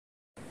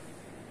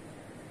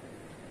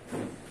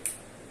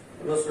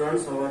Hello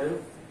students, how are you?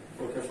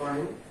 Okay,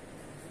 fine.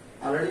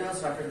 Already I have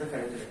started the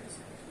current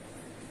electricity.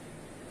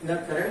 In the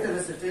current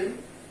electricity,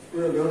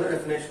 we will give the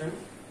definition.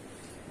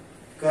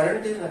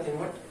 Current is nothing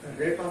but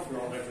rate of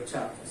law of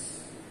charges.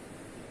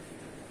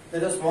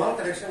 There is a small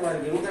correction while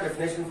giving the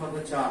definition for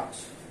the charge.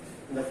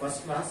 In the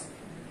first class,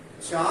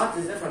 charge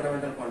is a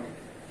fundamental quantity.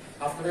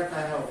 After that,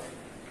 I have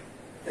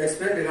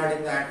explained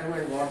regarding the atom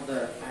and what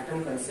the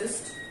atom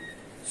consists.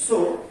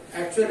 So,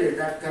 actually,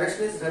 that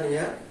correction is done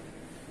here.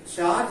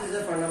 Charge is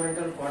a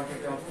fundamental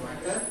quantity of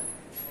matter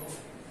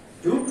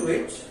due to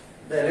which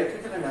the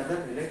electrical and other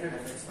related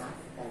effects are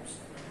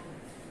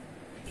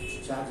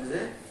observed. Charge is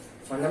a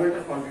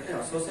fundamental quantity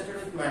associated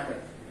with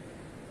matter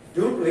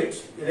due to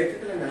which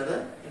electrical and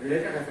other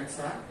related effects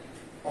are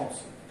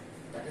observed.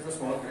 That is a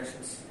small correction.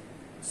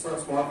 So, a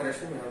small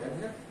correction we have done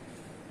here.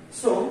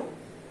 So,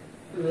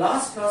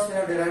 last class we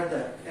have derived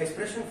the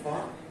expression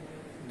for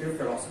drift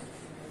velocity.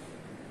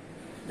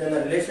 Then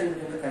the relation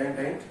between the current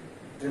and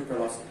drift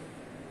velocity.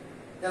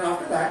 Then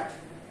after that,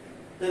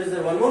 there is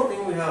one more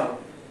thing we have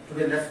to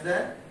be left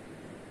there,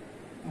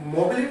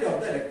 mobility of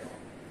the electron.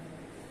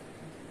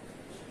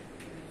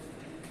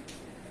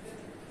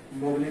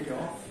 Mobility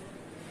of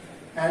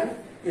an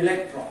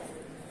electron.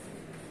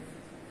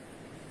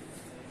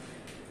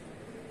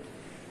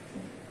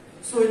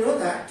 So we know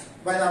that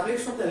by the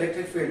application of the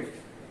electric field,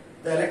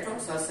 the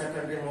electrons are set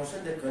under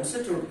motion, they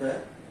constitute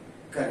the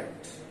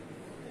current.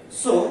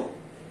 So,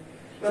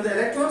 when the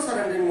electrons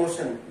are under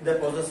motion, they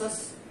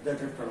possess the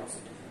drift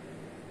velocity.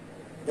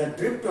 The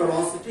drift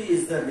velocity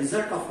is the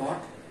result of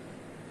what?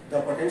 The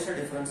potential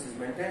difference is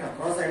maintained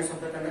across the ends of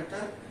the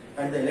conductor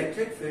and the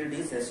electric field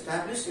is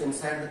established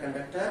inside the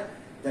conductor.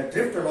 The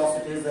drift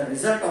velocity is the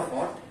result of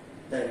what?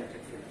 The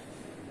electric field.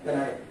 When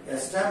I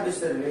establish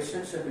the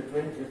relationship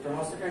between drift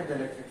velocity and the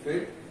electric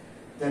field,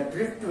 the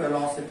drift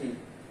velocity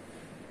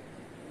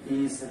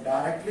is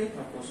directly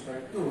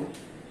proportional to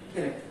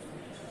electric field.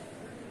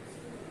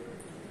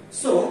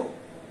 So,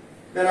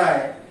 when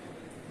I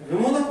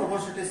remove the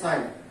proportionality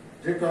sign,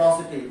 drift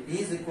velocity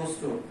is equals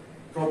to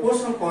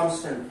proportional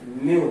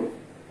constant mu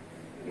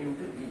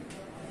into E.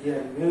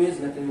 Here mu is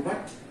nothing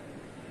but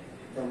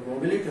the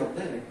mobility of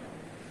the electron.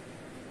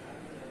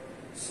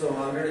 So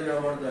already we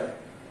have got the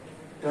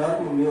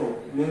term mu.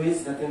 Mu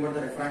is nothing but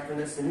the refractive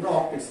index in the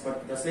optics,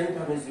 but the same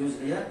term is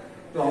used here.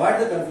 To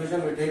avoid the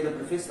confusion, we take the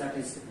prefix that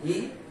is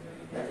E,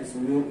 that is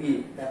mu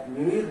E. That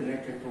mu is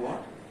related to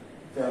what?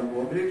 The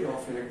mobility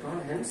of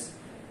electron. Hence,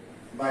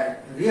 by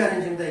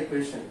rearranging the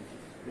equation,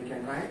 we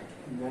can write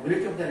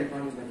mobility of the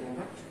electron is nothing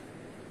but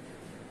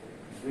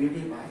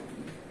Vd by E.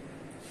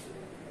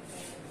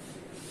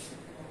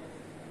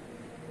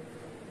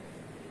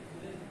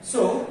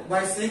 So,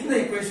 by seeing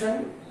the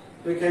equation,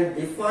 we can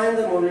define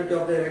the mobility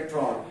of the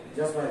electron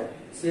just by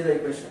see the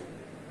equation.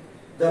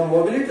 The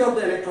mobility of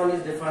the electron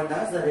is defined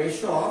as the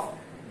ratio of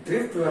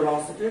drift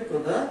velocity to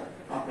the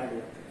applied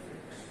electric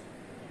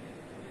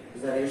field.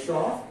 Is the ratio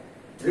of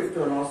drift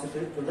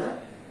velocity to the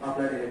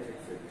applied electric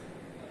field.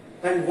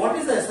 And what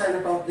is the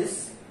assignment of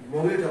this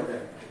mobility of the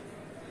electron?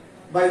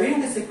 By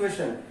viewing this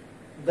equation,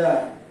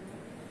 the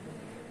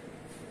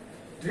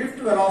drift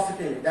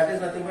velocity, that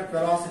is nothing but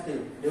velocity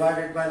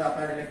divided by the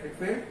applied electric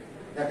field,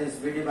 that is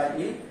Vd by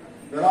E.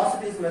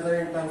 Velocity is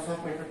measured in terms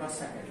of meter per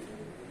second.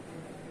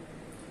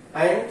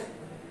 And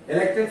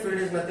electric field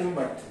is nothing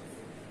but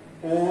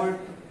volt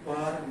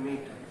per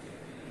meter.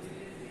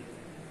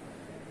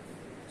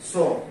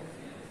 So,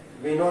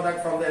 we know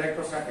that from the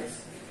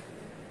electrostatics,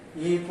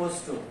 E equals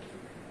to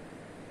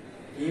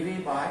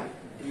dV by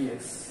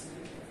dx.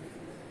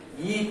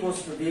 E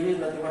equals to dV is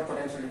nothing but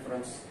potential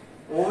difference.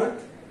 Volt,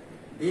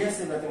 ds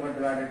is nothing but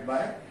divided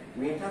by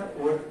meter,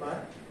 volt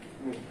per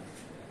meter.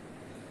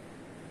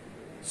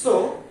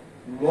 So,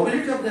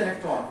 mobility of the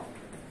electron,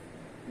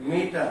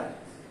 meter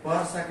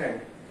per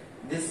second,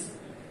 this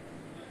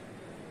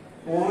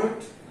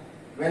volt,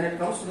 when it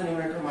comes to the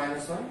numerator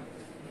minus 1,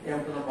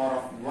 m to the power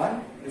of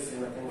 1, this is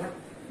nothing but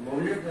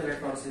mobility of the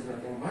electrons is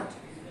nothing but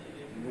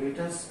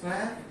meter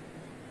square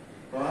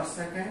per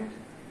second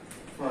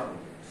per minute.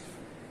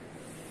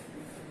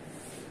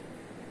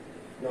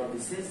 Now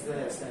this is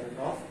the assignment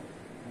of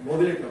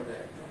mobility of the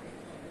electron.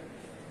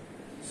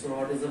 So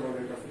what is the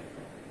mobility of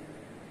electron?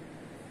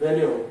 When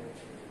you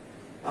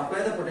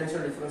apply the potential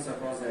difference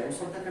across the ends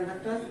of the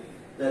conductor,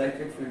 the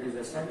electric field is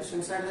established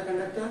inside the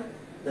conductor,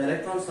 the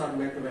electrons are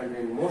made to be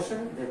in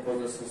motion, they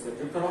possess the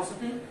drift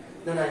velocity.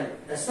 Then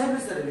I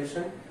establish the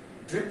relation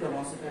drift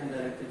velocity and the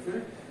electric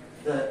field.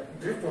 The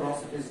drift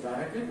velocity is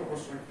directly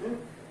proportional to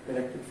the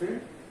electric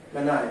field.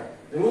 When I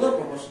remove the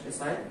proportionality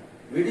sign,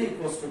 Vd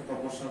equals to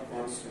proportional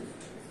constant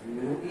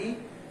mu E.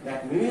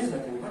 That mu is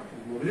nothing but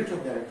mobility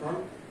of the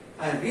electron.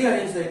 I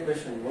rearrange the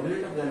equation.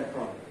 Mobility of the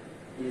electron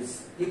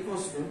is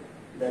equals to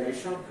the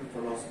ratio of drift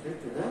velocity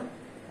to the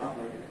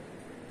applied electron.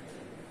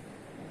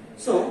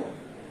 So,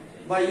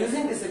 by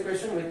using this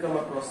equation, we come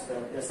across the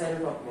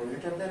assignment of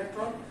mobility of the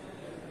electron.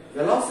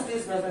 Velocity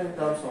is measured in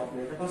terms of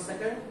meter per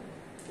second.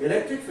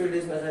 Electric field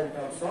is measured in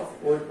terms of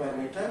volt per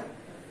meter.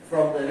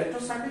 From the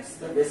electrostatics,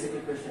 the basic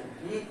equation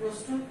E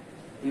equals to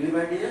dV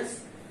by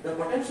dx. The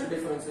potential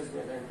difference is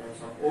measured in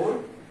terms of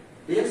volt.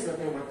 dx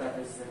nothing but that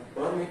is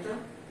per meter,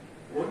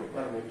 volt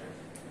per meter.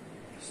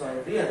 So I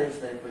rearrange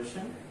the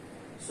equation.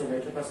 So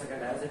meter per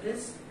second as it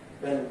is.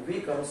 When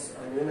V comes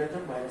a numerator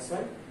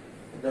 -1,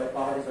 the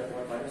power is nothing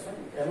but -1,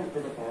 m to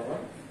the power 1.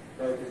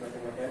 Now it is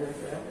nothing but m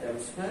into m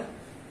square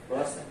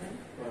per second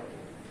per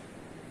minute.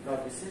 Now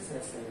this is an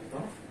estimate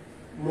of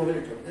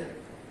mobility of the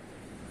electron.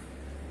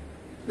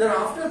 Then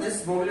after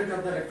this mobility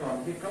of the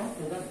electron, we come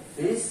to the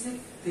basic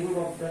thing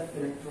of the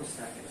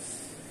electrostatics.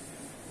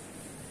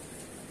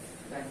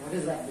 Like what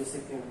is that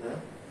basic thing in the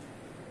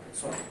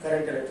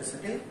current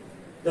electricity?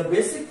 The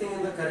basic thing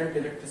in the current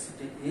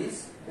electricity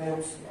is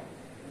Ohm's law.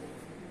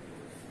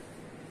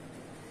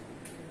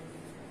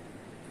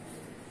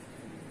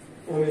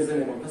 Ohm is the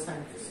name of the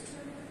scientist.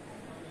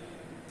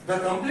 The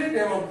complete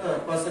name of the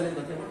person is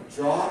nothing but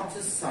George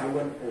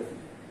Simon Ohm.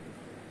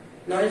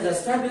 Now he has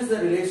established the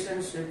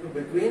relationship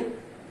between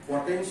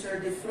potential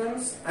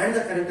difference and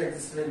the current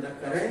existed in the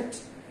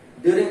current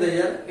during the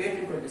year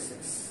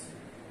 1826.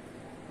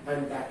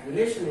 And that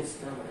relation is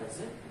termed as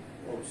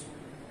Ohm's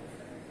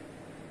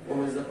law.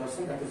 Ohm is the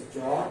person, that is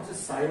George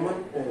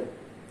Simon Ohm.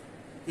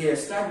 He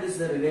established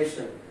the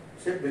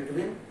relationship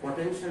between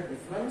potential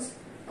difference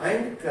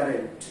and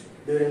current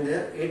during the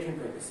year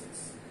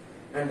 1826.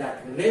 And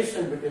that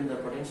relation between the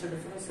potential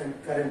difference and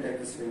current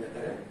existing in the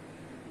current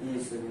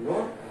is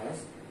known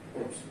as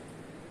Ohm's law.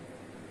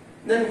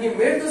 Then he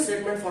made the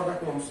statement for the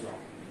Ohm's law.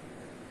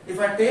 If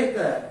I take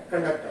the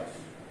conductor,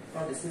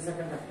 now this is a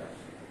conductor.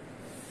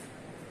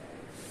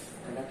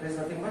 Conductor is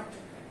nothing but,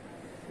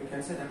 we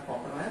can say that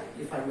copper wire.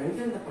 If I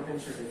maintain the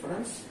potential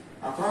difference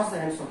across the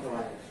ends of the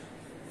wire,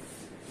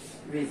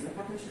 V is the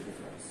potential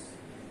difference.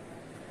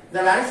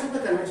 The lines of the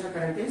conventional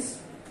current is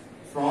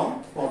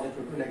from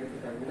positive to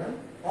negative terminal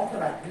of the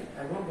battery.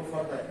 I won't go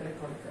for the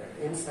electronic current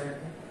inside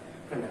the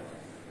conductor.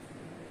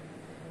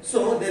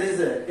 So there is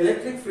an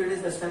electric field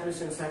is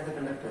established inside the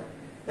conductor.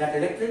 That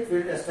electric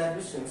field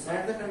established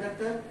inside the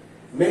conductor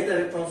make the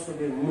electrons to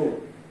be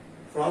moved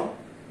from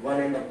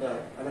one end of the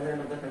another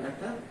end of the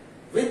conductor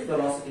with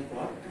velocity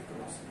called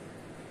velocity.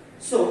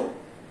 So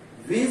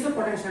V is the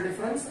potential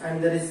difference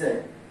and there is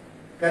a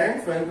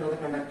current flowing through the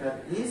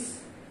conductor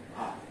is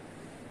R.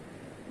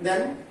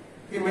 Then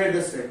he made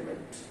the statement.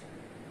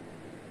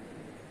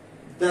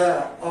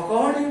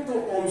 According to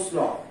Ohm's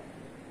law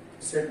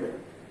statement,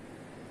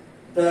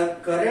 the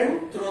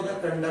current through the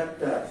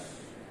conductor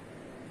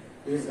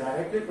is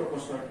directly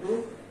proportional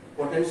to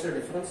potential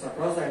difference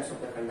across the ends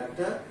of the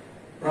conductor,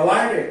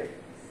 provided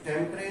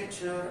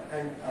temperature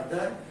and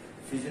other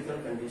physical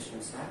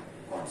conditions are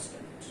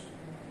constant.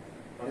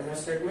 What is the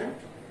statement?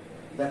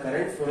 The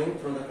current flowing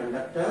through the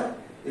conductor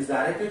is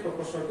directly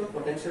proportional to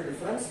potential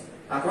difference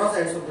across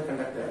the ends of the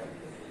conductor,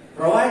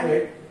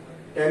 provided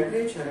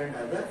temperature and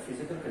other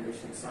physical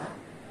conditions are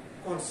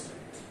constant.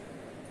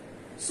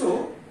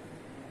 So,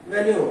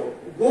 when you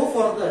go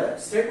for the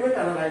statement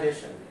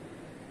analyzation,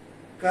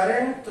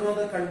 current through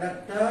the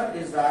conductor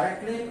is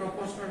directly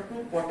proportional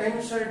to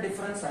potential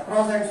difference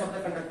across the ends of the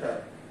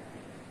conductor.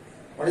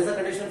 What is the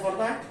condition for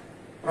that?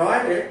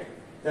 Provided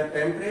the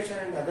temperature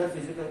and other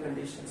physical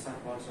conditions are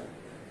constant.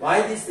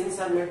 Why these things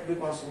are made to be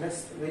constant?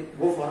 Next we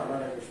go for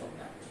analysis of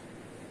that.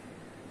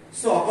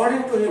 So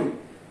according to him,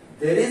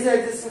 there is the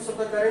existence of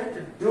the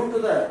current due to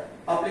the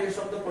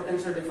application of the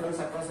potential difference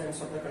across the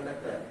ends of the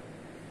conductor.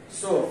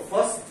 So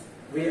first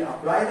we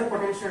apply the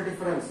potential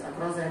difference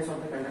across the ends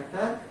of the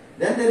conductor,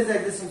 then there is the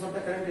existence of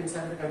the current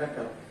inside the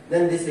conductor.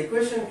 Then this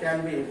equation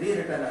can be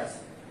rewritten as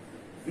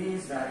V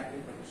is directly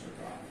proportional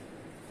to R.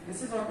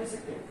 This is our basic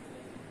thing.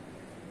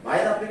 By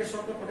the application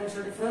of the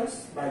potential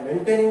difference, by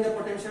maintaining the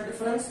potential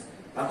difference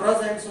across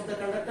the ends of the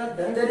conductor,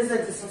 then there is the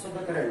existence of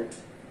the current.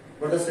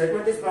 But the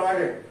statement is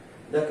provided,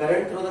 the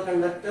current through the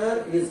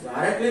conductor is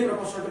directly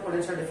proportional to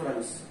potential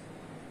difference.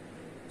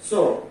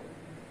 So,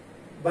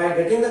 by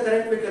getting the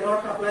current, we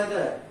cannot apply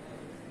the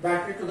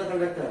battery to the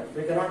conductor.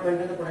 We cannot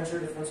maintain the potential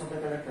difference of the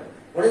conductor.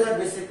 What is that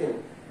basic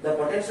thing? The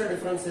potential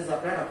difference is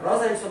applied across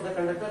the ends of the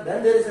conductor,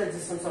 then there is the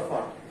existence of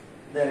what?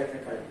 The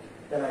electric current.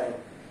 Then I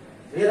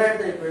rewrite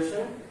the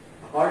equation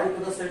according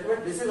to the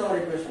statement. This is our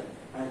equation.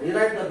 I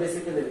rewrite the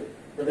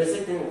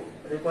basic thing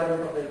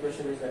requirement of the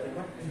equation is that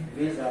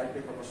V is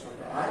directly proportional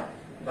to R.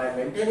 By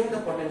maintaining the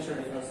potential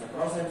difference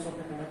across the ends of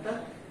the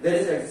conductor, there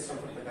is the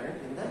existence of the current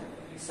in the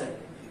circuit.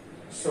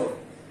 So,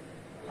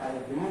 I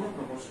will remove the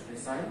proportionality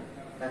sign.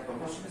 That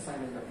proportionality sign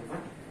is nothing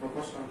but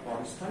proportional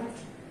constant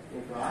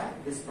into I.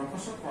 This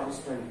proportional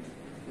constant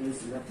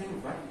is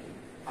nothing but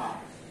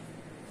R.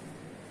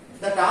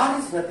 That R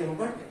is nothing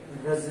but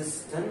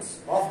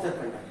resistance of the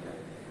conductor.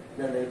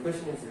 Then the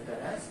equation is written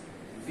as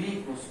V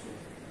equals to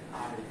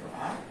R into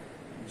R.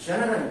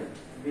 Generally,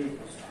 V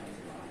equals to R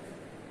into R.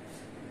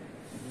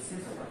 This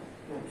is our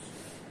Ohm's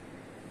law.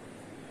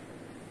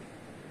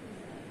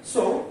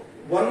 So,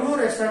 one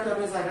more extra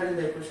term is added in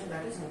the equation,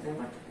 that is nothing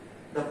but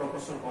the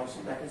proportional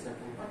constant, that is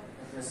nothing but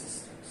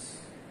resistance.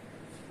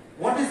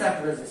 What is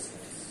that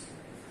resistance?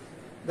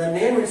 The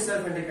name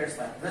itself indicates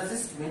that.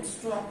 Resist means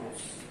to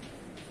oppose.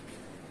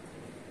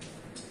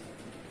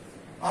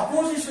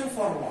 Opposition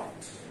for what?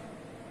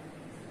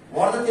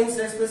 What are the things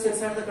takes place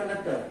inside the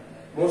conductor?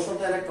 Motion of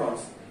the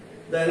electrons.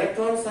 The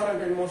electrons are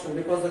in motion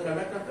because the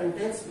conductor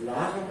contains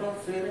large number of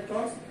free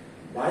electrons.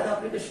 By the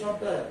application of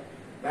the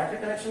battery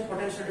connection,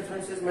 potential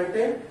difference is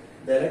maintained.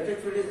 The electric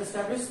field is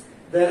established.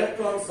 The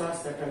electrons are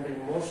set under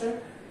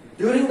motion.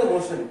 During the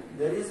motion,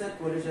 there is a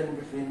collision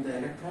between the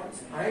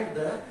electrons and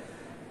the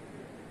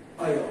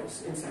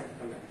ions inside the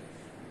conductor.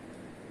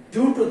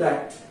 Due to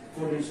that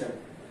collision,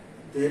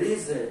 there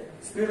is a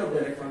speed of the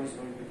electron is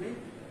going to be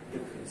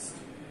decreased.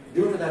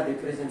 Due to that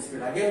decrease in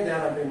speed, again they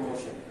are under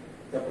motion.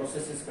 The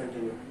process is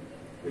continuing.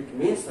 It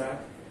means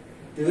that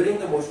during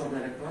the motion of the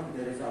electron,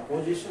 there is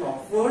opposition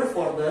offered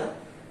for the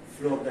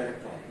flow of the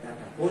electron. That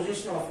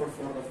opposition offered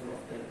for the flow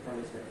of the electron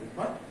is nothing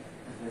but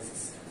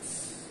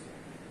resistance.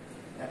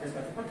 That is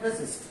nothing but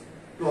resist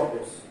to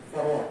oppose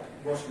for what?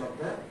 Motion of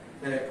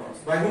the electrons.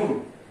 By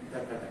whom? The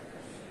conductor.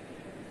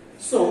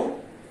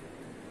 So,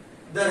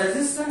 the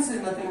resistance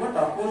is nothing but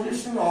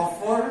opposition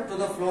offered to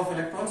the flow of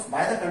electrons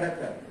by the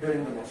conductor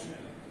during the motion.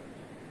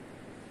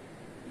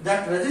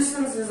 That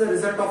resistance is the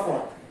result of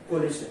what?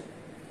 Collision.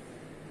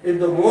 If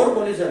the more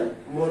collision,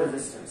 more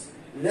resistance.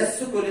 Less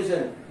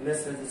collision,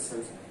 less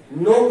resistance.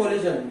 No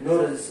collision,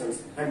 no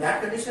resistance. And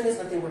that condition is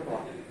nothing but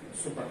what?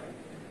 Superconductor.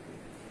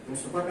 In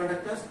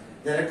superconductors,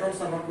 the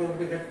electrons are not going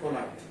to get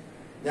collided.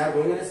 They are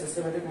going in a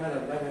systematic manner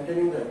by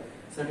maintaining the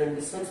certain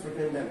distance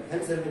between them.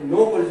 Hence, there will be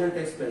no collision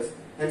takes place.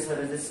 Hence, the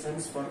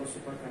resistance for the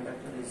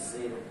superconductor is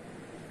zero.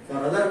 For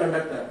other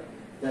conductor,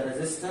 the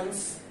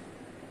resistance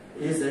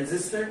is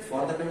existed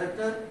for the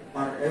conductor,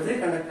 or every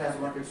conductor has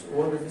got its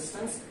own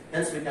resistance.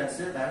 Hence, we can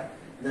say that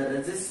the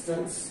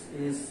resistance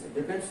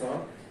depends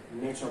on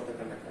nature of the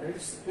conductor.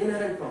 It's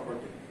inherent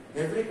property.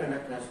 Every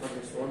conductor has got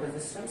its own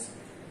resistance.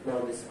 Now,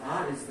 this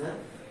R is the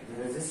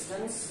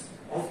resistance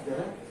of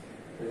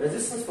the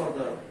resistance for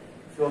the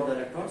flow of the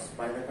electrons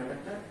by the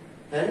conductor.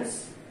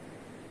 Hence,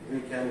 we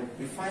can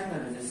define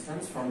the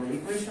resistance from the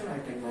equation I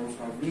take notes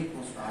from V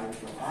equals to R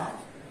into R.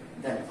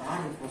 Then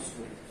R equals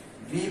to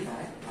V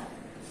by R.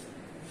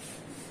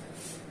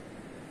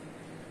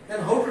 Then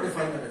how to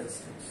define the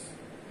resistance?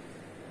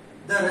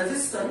 The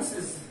resistance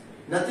is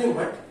nothing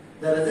but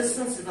the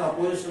resistance is the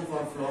opposition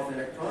for flow of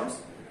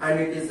electrons, and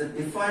it is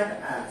defined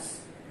as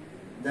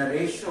the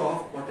ratio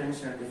of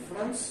potential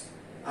difference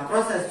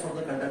across the axis of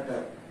the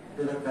conductor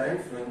to the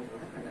current flowing through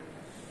the conductor.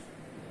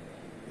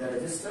 The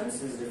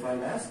resistance is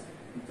defined as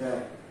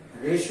the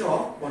ratio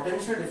of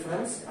potential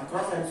difference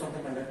across the ends of the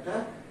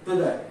conductor to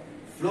the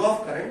flow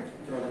of current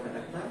through the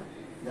conductor.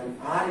 Then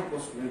R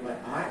equals to V by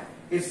I.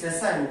 Its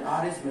assignment,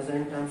 R is measured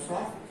in terms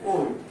of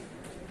volt.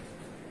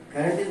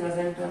 Current is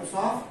measured in terms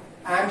of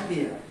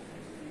ampere.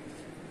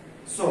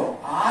 So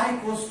R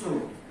equals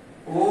to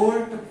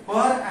volt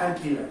per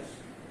ampere.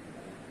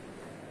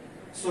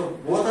 So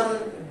both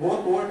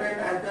volt and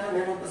ampere are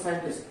name of the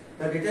scientist.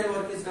 The detailed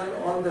work is done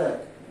on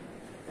the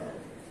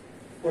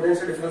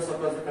potential difference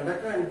across the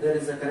conductor, and there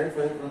is a current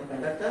flowing through the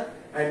conductor,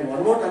 and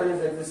one more term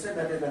is existed,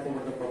 that is nothing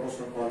but the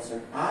proportional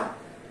constant R.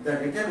 The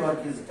detailed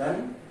work is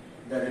done.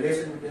 The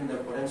relation between the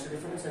potential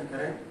difference and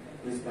current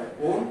is by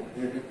ohm.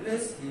 He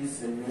replaces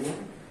his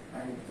name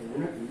and the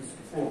unit is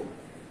ohm.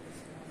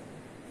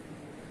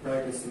 Now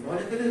it is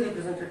symbolically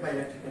represented by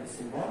electrical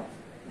symbol.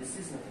 This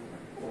is nothing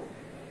but ohm.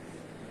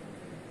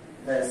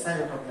 The SI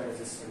unit of the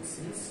resistance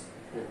is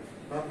ohm.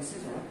 Now this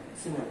is what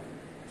symbol.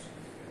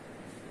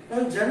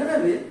 Now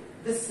generally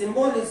this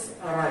symbol is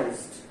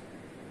arised.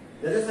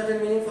 There is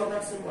certain meaning for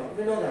that symbol.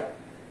 We know that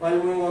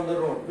while moving on the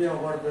road, we have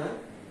got the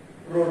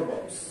road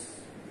bumps.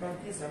 Now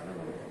these are the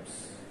road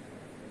bumps.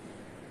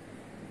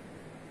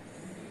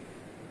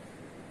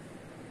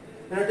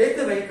 When you take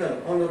the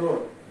vehicle on the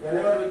road,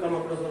 whenever we come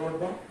across the road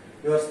bump,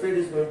 you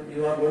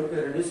are going to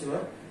reduce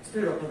your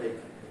speed of the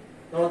vehicle.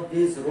 Now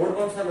these road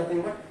bumps are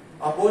nothing but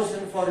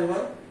opposition for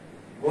your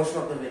motion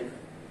of the vehicle.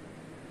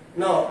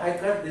 Now I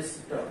cut this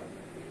term,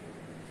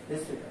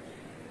 this figure.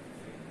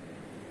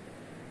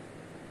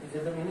 Is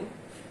it the meaning?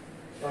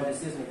 Now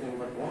this is nothing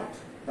but what?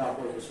 The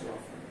opposition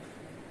offered.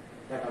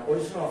 That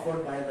opposition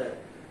offered by the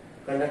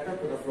conductor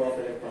to the flow of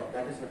electron,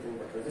 that is nothing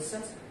but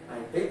resistance. I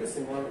take the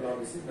symbol. Now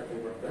this is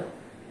nothing but the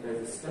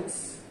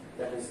resistance.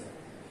 That is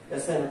the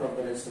SI unit of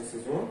the resistance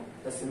is ohm.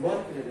 The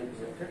symbolically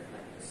represented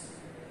like this.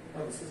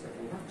 Now this is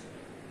nothing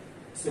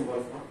but symbol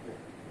for ohm.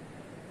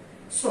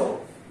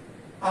 So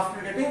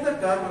after getting the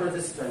term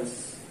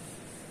resistance,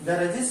 the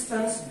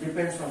resistance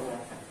depends on what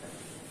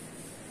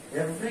factor.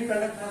 Every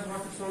conductor has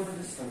got its own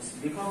resistance.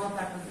 Because of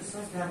that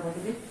resistance, they are going to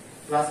be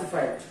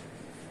classified.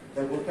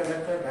 The good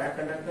conductor, bad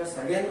conductors.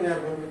 Again, we are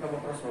going to come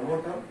across one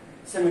more term,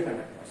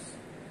 semiconductors.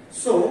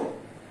 So,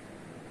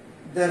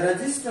 the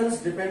resistance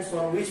depends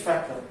on which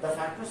factor? The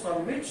factors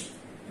on which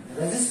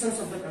resistance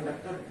of the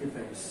conductor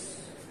depends.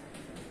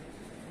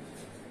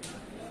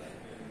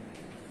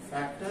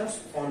 Factors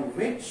on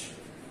which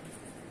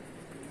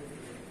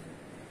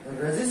the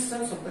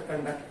resistance of the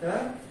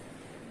conductor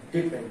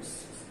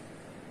depends.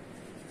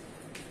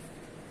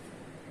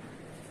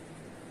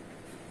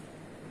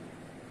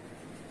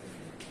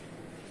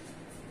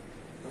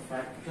 The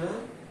factor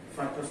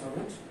factors on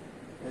which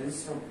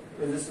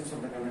resistance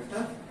of the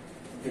conductor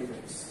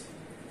depends.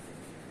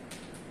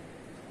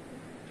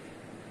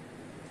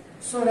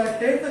 So now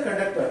take the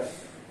conductor.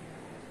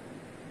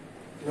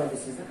 Now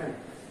this is the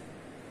conductor.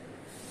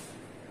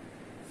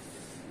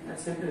 And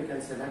simply we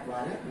can say that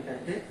wire, we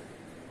can take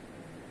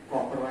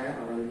copper wire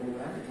or aluminum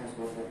wire, it has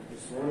got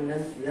its own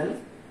length L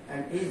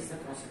and A is the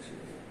cross section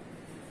area.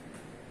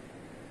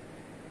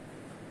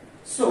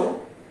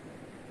 So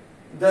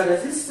the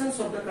resistance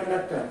of the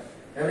conductor,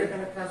 every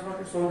conductor has got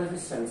its own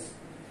resistance.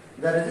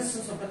 The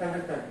resistance of the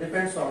conductor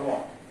depends on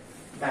what?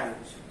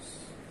 Dimensions.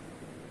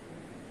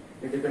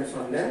 It depends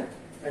on length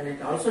and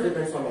it also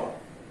depends on what?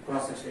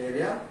 Cross section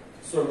area.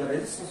 So the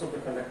resistance of the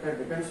conductor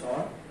depends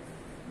on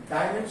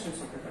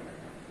dimensions of the conductor.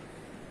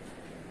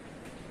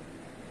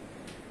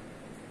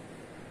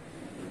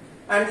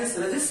 And this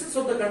resistance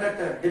of the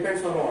conductor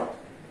depends on what?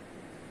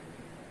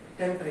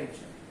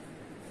 Temperature.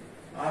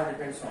 R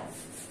depends on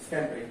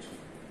temperature.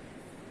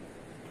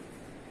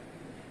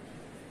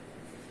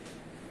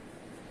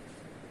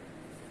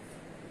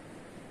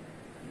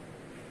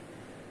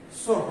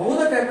 So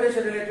how the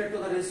temperature related to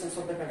the resistance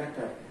of the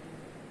conductor?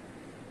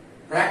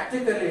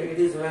 Practically it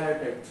is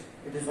evaluated.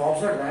 It is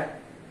observed that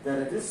the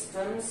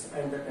resistance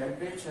and the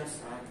temperatures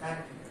are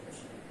directly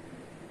proportional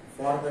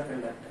for the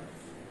conductor.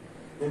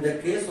 In the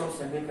case of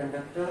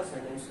semiconductors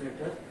and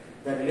insulators,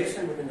 the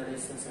relation between the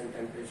resistance and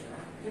temperature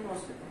are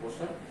inversely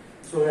proportional.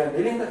 So we are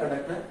dealing the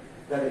conductor,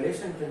 the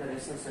relation between the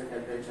resistance and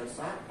temperatures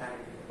are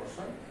directly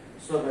proportional.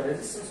 So the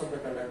resistance of the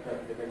conductor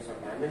depends on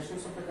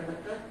dimensions of the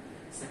conductor,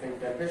 second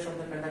temperature of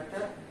the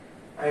conductor,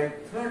 and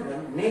third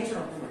one, nature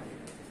of the material.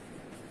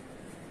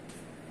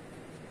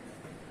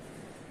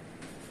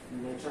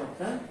 Nature of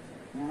the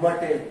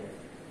material.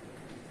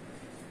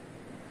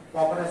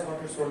 Copper has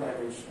got its own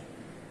dimension.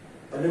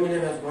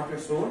 Aluminum has got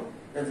its own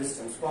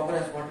resistance. Copper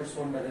has got its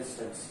own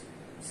resistance.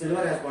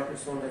 Silver has got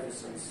its own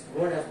resistance.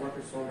 Gold has got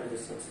its own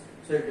resistance.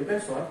 So it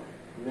depends on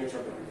nature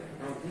of the material.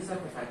 Now these are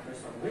the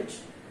factors on which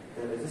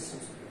the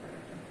resistance of the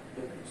conductor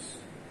depends.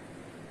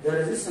 The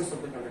resistance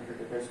of the conductor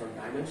depends on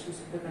dimensions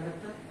of the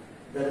conductor.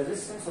 The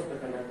resistance of the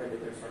conductor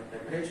depends on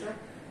temperature.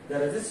 The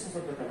resistance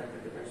of the conductor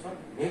depends on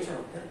nature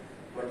of the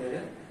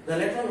material. The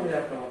later on we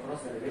have come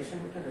across the relation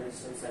between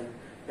resistance and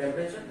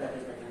temperature, that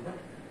is nothing but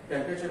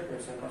temperature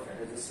percent of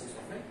the resistance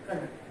of a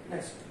conductor.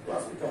 Next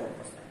class we come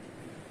across that.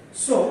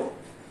 So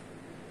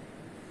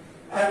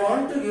I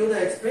want to give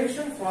the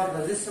expression for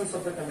resistance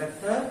of the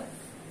conductor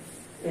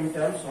in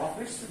terms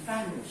of its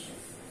dimension.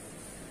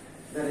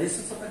 The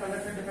resistance of the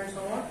conductor depends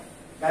on what?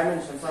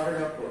 Dimensions,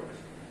 already have told.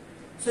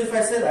 So if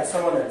I say that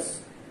someone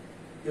else,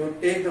 you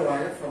take the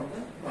wire from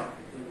the market,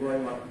 you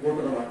go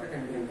to the market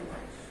and bring the wire.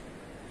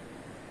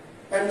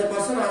 And the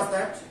person asks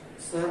that,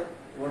 sir,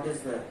 what is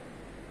the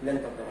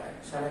length of the wire?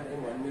 Shall I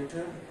bring 1 meter,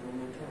 2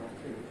 meter or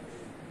 3 meters?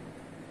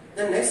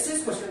 The next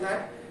is question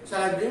that,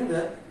 shall I bring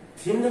the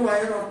thin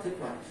wire or thick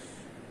wire?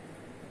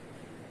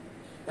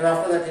 And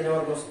after that, you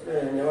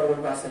never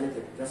going to ask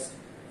anything. Just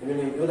when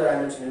you give the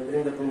dimension, you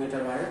bring the 2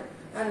 meter wire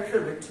and a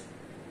little bit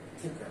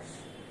thicker.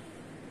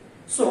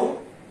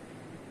 So,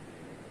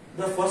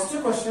 the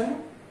first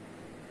question,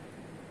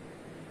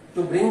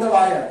 to bring the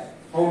wire,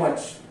 how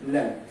much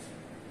length?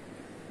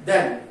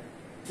 Then,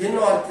 thin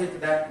or thick,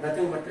 that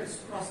nothing but its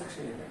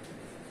cross-section area.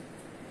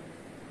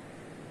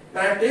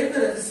 When I take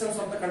the resistance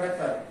of the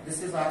conductor,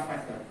 this is R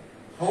factor.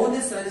 How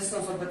this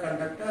resistance of the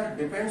conductor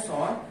depends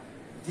on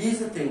these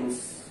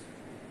things.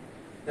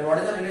 Then what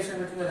is the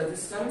relation between the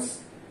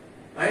resistance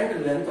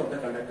and length of the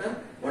conductor?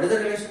 What is the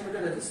relation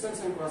between resistance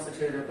and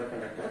cross-section area of the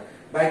conductor?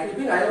 By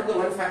keeping either of the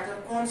one factor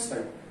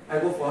constant, I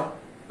go for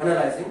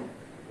analyzing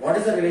what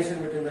is the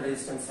relation between the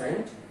resistance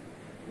and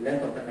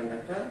length of the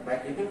conductor. By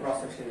keeping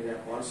cross-section area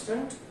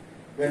constant,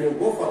 when you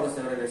go for the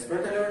several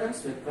experimental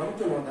evidence, we come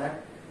to know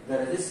that the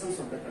resistance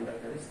of the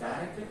conductor is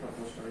directly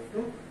proportional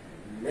to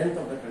length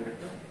of the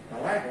conductor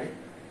provided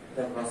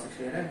the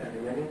cross-section area and the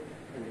remaining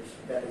condition,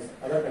 that is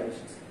other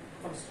conditions,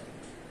 constant.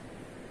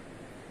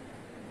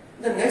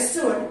 The next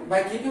one,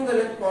 by keeping the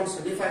length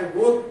constant, if I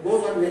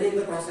goes on varying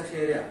the cross-section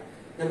area,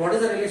 then what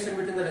is the relation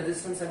between the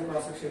resistance and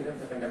cross-section area of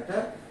the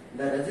conductor?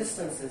 The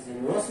resistance is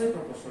inversely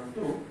proportional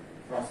to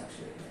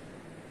cross-section area.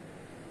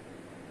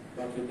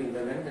 By keeping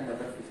the length and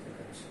other physical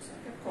conditions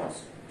are kept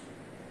constant.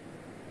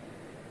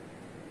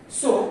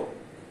 So,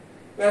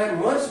 when I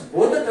merge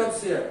both the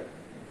terms here,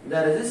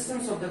 the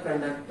resistance of the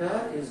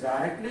conductor is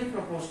directly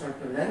proportional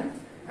to length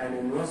and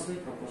inversely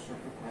proportional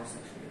to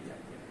cross-section area.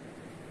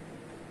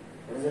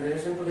 What is the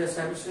relation to be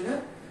established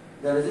here?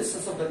 The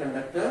resistance of the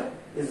conductor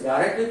is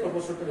directly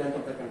proportional to length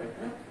of the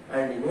conductor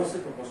and inversely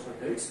proportional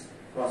to its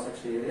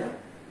cross-section area.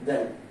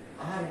 Then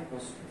R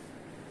equals to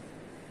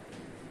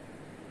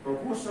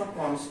proportional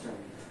constant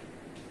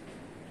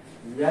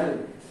L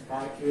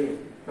by A.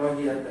 Now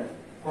here the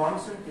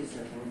constant is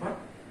nothing but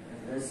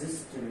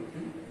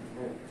resistivity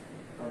rho.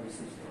 Now this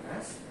is known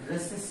as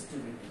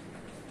resistivity.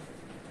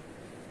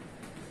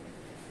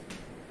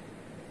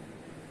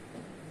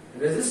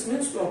 Resist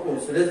means to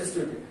oppose,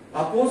 resistivity,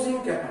 opposing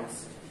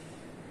capacity.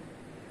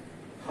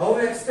 how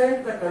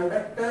extent the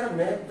conductor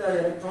make the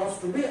electrons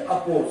to be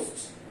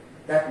opposed.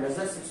 That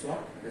measures its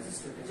what?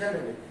 Resistivity.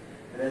 Generally,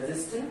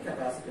 resisting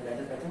capacity, that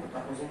is nothing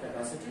but opposing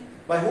capacity.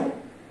 By whom?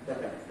 The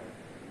conductor.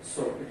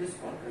 So it is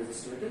called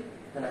resistivity.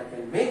 Then I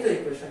can make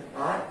the equation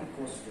R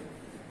equals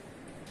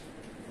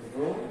to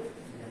rho L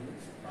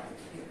by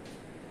K.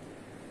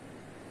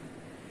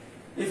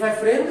 If I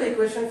frame the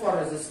equation for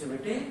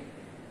resistivity,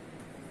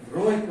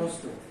 rho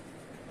equals to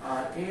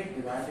RA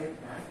divided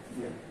by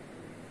L.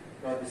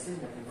 Now this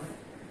is nothing but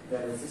the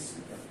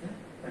resistivity of the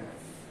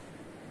conductor.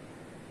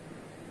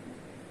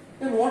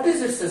 Then what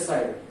is its SI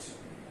unit?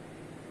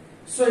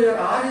 So your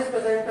R is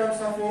measured in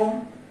terms of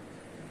ohm,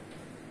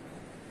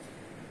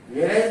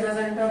 area is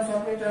measured in terms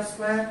of meter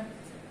square,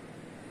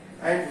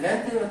 and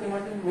length is nothing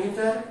but in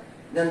meter.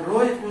 Then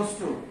rho equals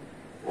to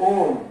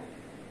ohm.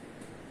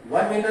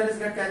 1 meter is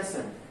get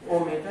cancelled.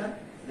 Ohm meter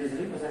is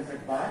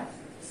represented by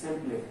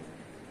simply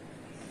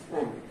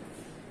ohm meter.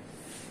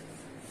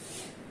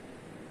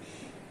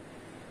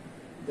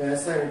 The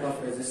SI unit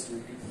of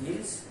resistivity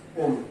is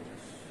ohm meter.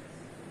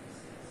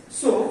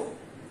 So,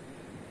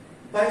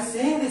 by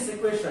seeing this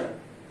equation,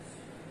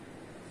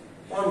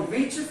 on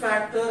which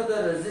factor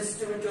the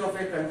resistivity of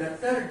a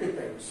conductor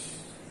depends.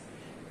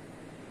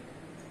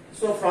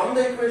 So, from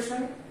the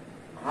equation,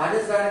 R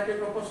is directly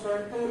proportional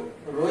to,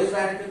 rho is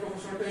directly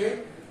proportional to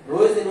A,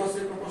 rho is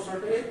inversely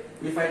proportional to A.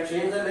 If I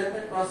change the length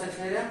and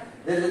cross-section area,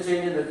 there is a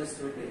change in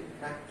resistivity.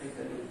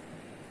 Practically,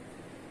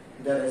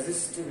 the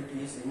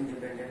resistivity is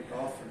independent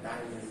of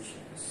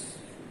dimensions.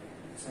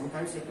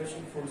 Sometimes the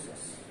equation fools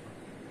us.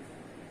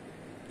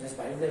 Just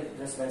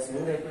by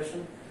seeing the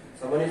equation,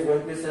 someone is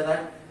going to say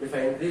that if I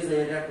increase the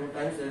area 2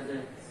 times, there is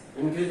an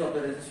increase of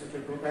the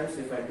resistivity 2 times.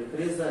 If I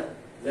decrease the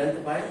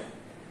length by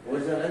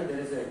original length, there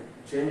is a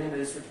change in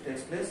resistivity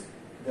takes place.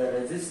 The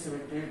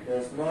resistivity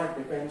does not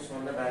depend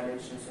on the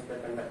dimensions of the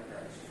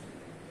conductor.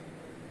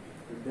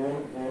 You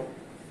don't go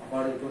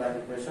according to that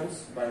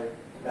equations by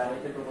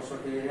directly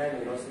proportional to area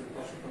and inversely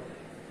proportional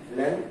to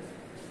length.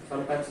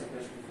 Sometimes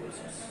equation fools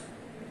us.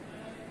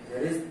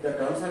 There is the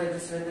terms are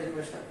existing in the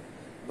equation,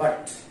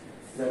 but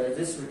the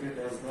resistivity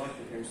does not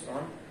depend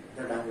on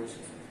the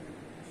dimensions.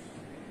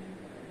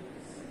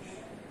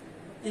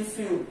 If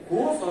you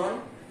goes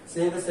on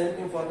saying the same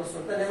thing for the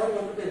source, they never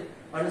going to be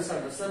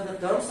understood. So the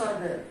terms are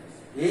there.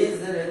 A is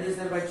there, L is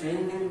there. By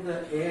changing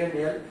the A and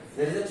L,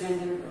 there is a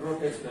change in rho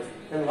takes place.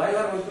 Then why you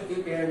are going to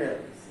keep A and L?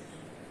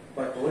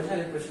 But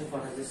original equation for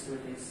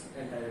resistivity is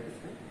entirely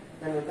different.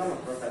 Then we come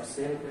across that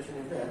same equation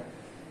in the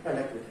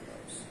conductivity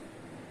terms.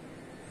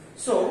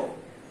 So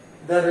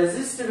the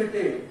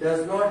resistivity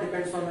does not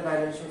depend on the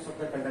dimensions of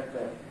the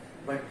conductor,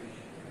 but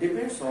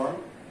depends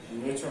on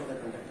nature of the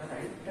conductor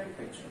and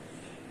temperature.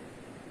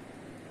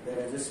 The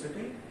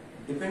resistivity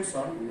depends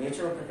on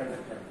nature of the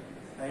conductor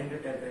and the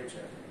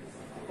temperature.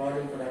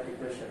 According to that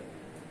equation,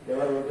 they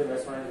were going to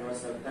respond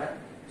universal that.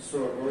 So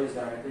rho is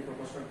directly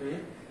proportional to A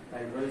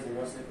and rho is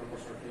inversely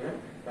proportional to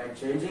M. By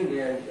changing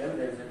A and M,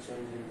 there is a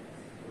change in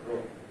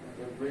rho.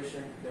 The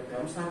equation, the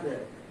terms are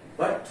there,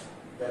 but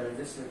the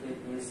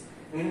resistivity is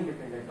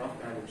independent of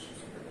dimensions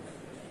of the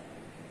conductor.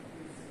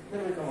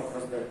 Then we come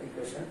across the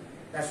equation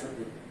that should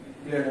be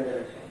cleared in the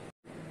electron.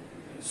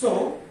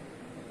 So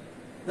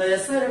the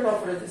SI unit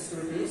of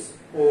resistivity is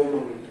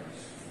ohm meters.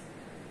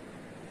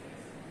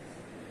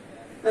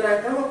 Then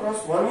I come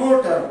across one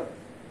more term.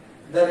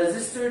 The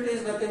resistivity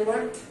is nothing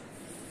but,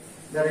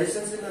 the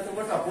resistance is nothing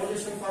but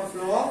opposition for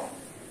flow of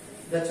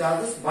the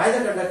charges by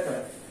the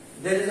conductor.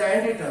 There is an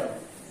anti-term,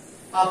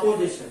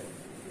 opposition.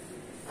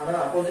 Our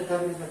opposite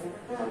term is nothing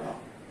but allow.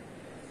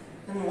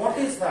 Then what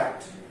is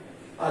that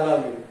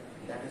allowing?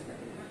 That is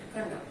nothing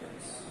but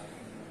conductance.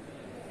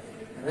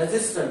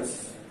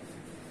 Resistance.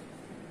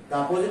 The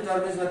opposite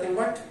term is nothing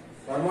but,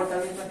 one more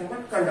term is nothing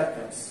but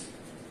conductance.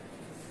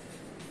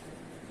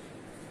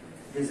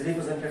 It is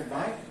represented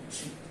by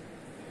G.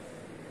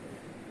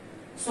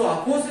 So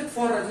opposite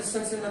for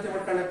resistance is nothing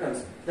but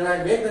conductance. Then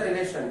I make the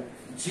relation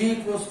G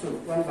equals to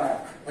 1 by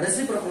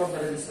reciprocal of the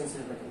resistance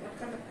is nothing but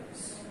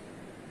conductance.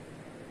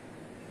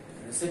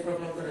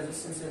 Reciprocal of the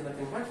resistance is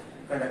nothing but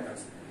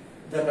conductance.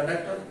 The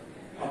conductor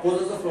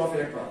opposes the flow of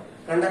electron.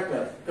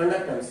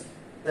 Conductance,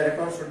 the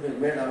electron should be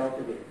made allowed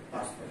to be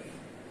passed by.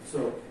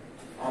 So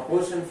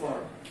opposition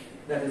for,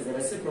 that is the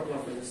reciprocal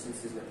of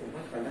resistance is nothing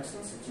but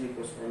conductance. G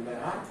equals to 1 by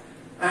R.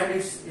 And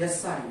its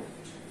SI unit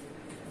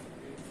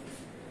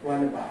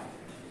 1 by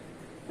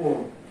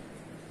ohm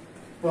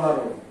per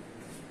ohm.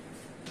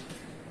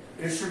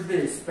 It should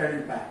be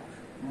spelled back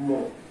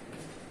mho.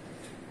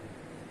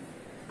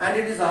 And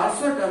it is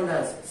also termed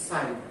as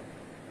Simon.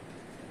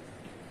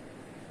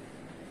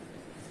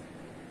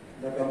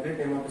 The complete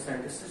name of the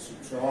scientist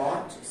is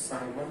George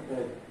Simon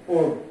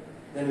Ohm.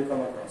 Then you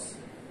come across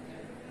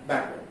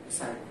backward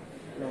Simon.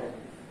 No,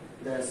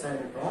 the SI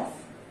unit of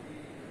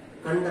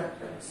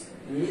conductance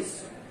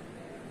is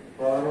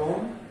per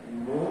ohm,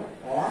 mho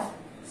or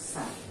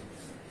psi.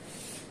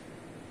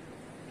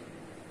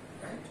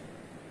 Right?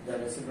 The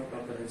reciprocal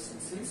of the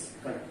resistance is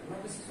conductor. Now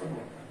this is one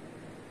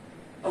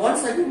more.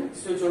 Once I can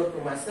switch over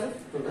to myself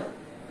to the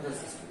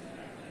resistor.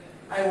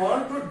 I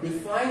want to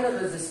define a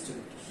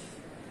resistivity.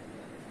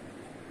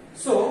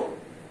 So,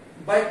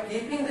 by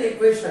keeping the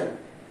equation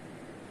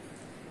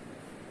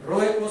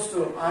rho equals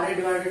to Ra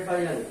divided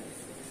by L,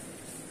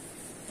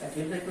 I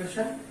keep the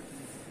equation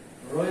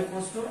rho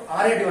equals to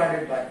Ra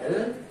divided by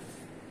L.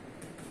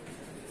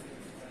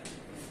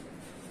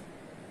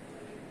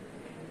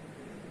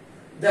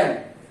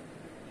 Then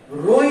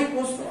rho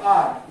equals to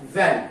R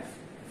when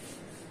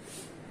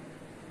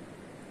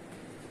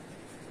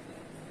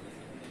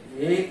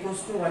A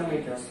equals to 1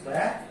 meter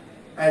square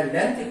and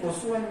length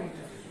equals to 1 meter.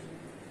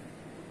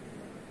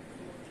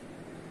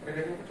 We are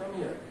getting it from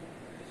here.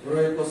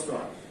 Rho equals to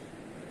R.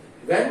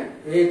 When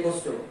A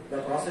equals to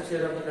the cross section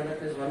area of the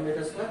conductor is 1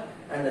 meter square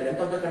and the length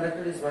of the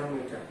conductor is 1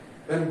 meter.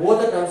 When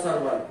both the terms are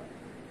 1,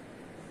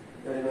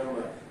 you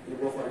remember, you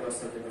go for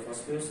yourself in the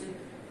first PUC,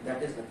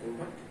 that is nothing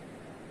but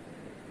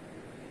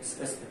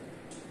specific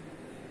heat.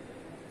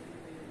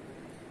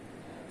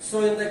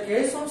 So in the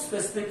case of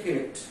specific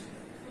heat,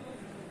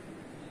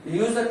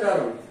 you use the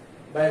term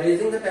by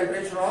raising the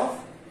temperature of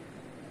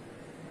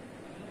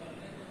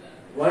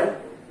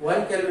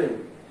 1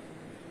 Kelvin.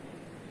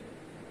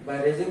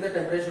 By raising the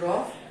temperature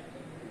of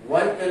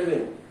 1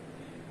 Kelvin,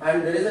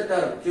 and there is a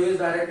term Q is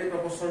directly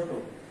proportional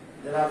to.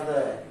 There are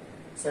the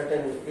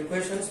certain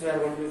equations we are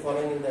going to be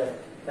following in the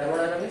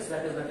thermodynamics,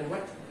 that is nothing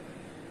but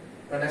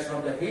conduction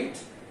of the heat.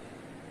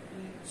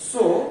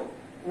 So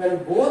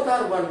when both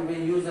are 1, we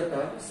use the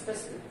term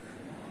specific.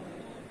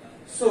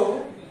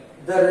 So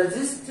the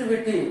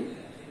resistivity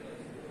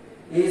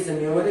is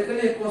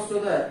numerically equal to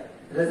the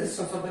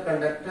resistance of the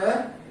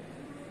conductor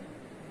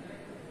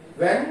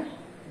when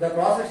the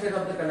cross-section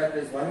area of the conductor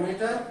is 1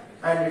 meter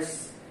and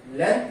its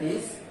length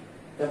is,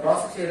 the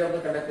cross-section area of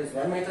the conductor is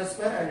 1 meter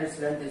square and its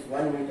length is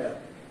 1 meter.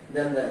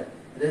 Then the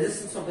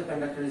resistance of the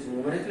conductor is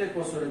numerically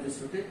equal to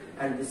resistivity,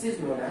 and this is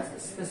known as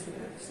specific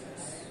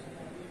resistance.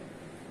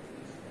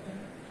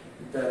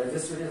 The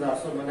resistivity is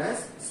also known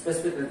as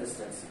specific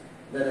resistance.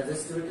 The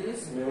resistivity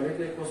is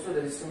numerically equal to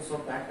resistance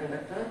of that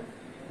conductor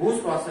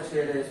whose cross-section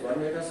area is 1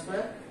 meter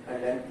square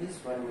and length is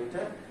 1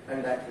 meter,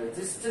 and that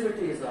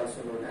resistivity is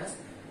also known as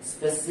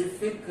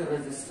specific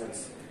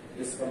resistance.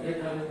 This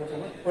complete term is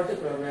nothing but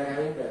particular. We are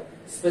having the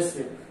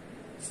specific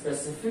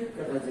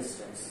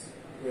resistance.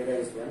 Area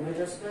is 1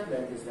 meter square,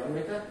 length is 1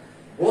 meter.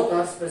 Both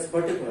are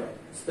particular,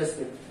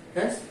 specific.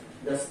 Hence,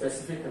 the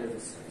specific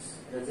resistance.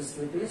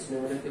 Resistivity is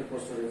numerically equal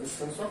to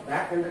resistance of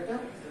that conductor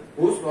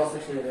whose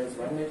cross-section area is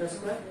 1 meter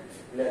square,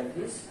 length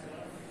is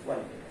 1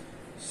 meter.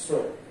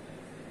 So,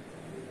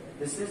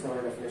 this is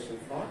our definition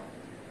for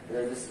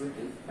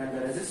resistivity, and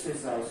the resistivity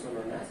is also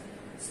known as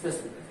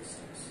specific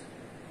resistance.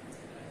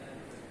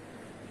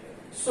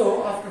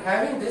 So, after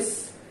having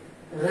this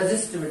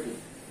resistivity,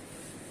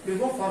 we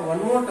go for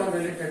one more term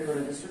related to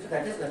resistivity,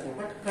 that is nothing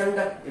but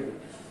conductivity.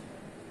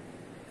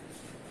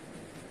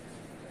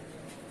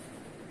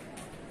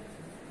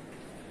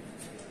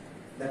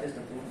 That is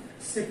nothing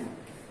but sigma.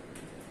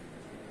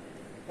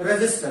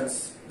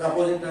 Resistance, the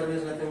opposing term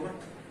is nothing but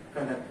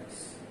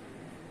conductance.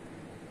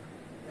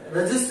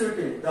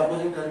 Resistivity, the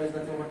opposing term is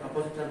nothing but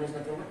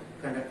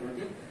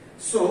conductivity.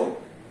 So,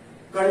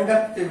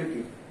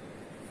 conductivity,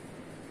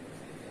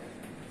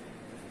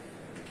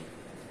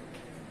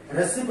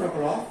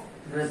 reciprocal of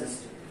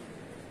resistivity.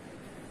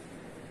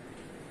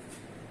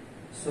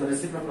 So,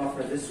 reciprocal of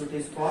resistivity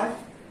is called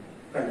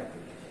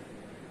conductivity.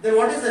 Then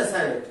what is the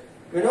SI unit?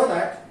 We know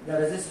that the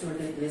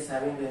resistivity is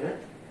having the unit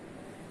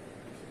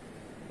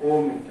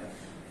ohm meter.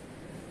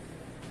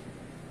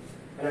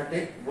 When I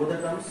take both the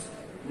terms,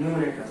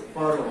 numerator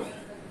per ohm,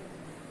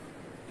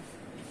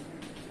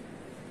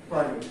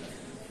 per meter.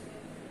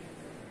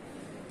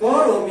 Per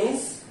ohm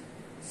is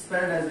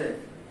spelled as a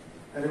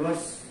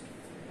reverse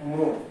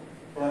mho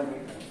per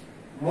meter.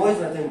 Mho is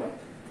nothing but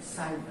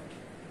Simon.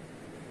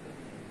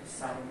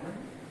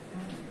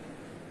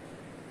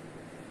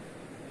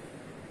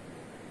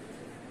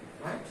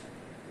 Right?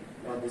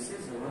 Now this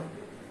is our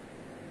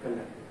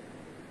conductivity.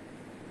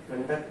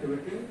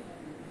 Conductivity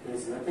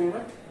is nothing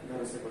but the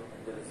reciprocal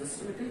of the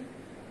resistivity.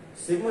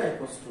 Sigma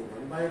equals to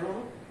 1 by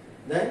rho.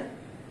 Then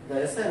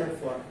the SI unit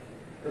for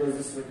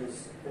resistivity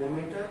is ohm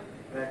meter.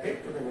 When I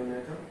take to the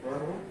numerator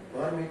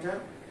per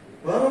meter.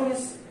 Per ohm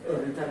is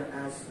written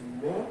as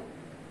mho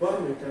per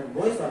meter.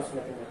 Mho is also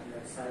nothing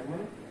but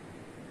Simon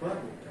per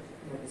meter.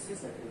 Now this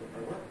is nothing but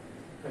our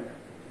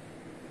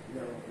conductivity.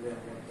 Now we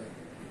have got the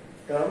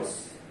terms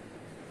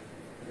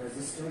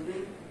resistivity,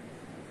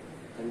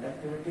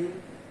 conductivity,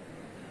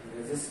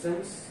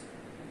 resistance,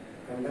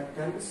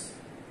 conductance,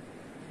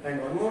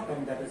 and one more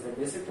term, that is the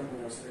basic term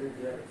we have studied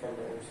here for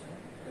the Ohm's law,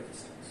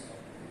 resistance.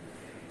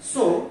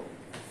 So,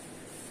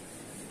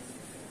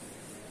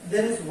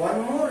 there is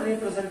one more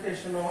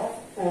representation of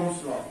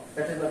Ohm's law,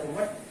 that is nothing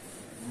but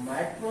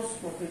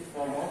microscopic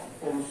form of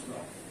Ohm's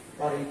law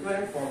or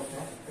equivalent forms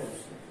of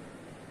Ohm's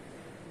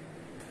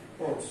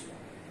law. Ohm's law.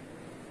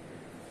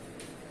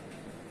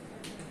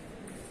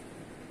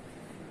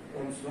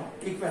 Ohm's law,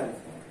 equivalent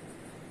form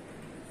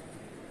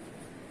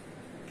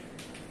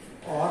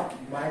or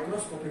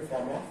microscopic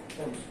form of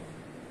Ohm's law.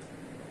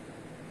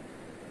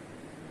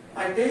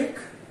 I take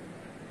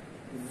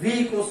V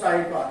equals to I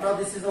into R. Now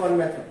this is the one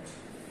method.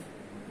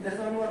 There is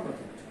one more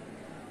method.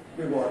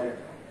 We go on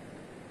later.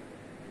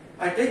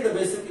 I take the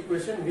basic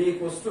equation V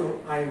equals to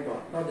I into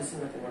R. Now this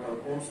is nothing but our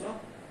Ohm's law.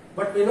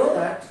 But we know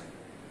that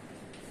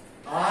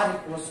R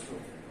equals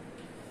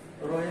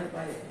to rho L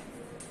by A.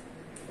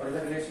 What is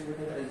the relation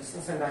between the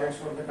resistance and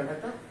dimension of the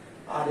conductor?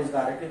 R is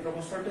directly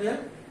proportional to L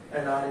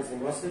and R is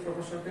inversely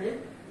proportional to A.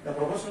 The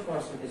proportional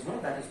constant is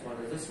known, that is called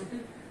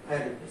resistivity. I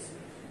replace it.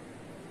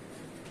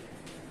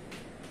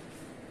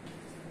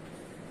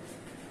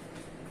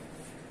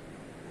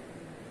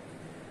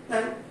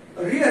 Then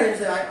arrange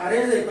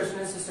the equation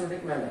in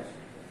systematic manner.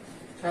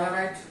 Shall I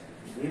write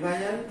V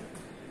by L,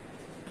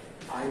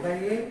 I by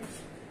A,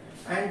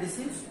 and this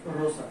is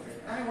rho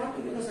separate. I want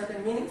to give a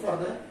certain meaning for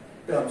the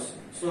terms.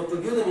 So to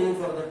give the meaning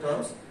for the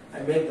terms, I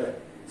make the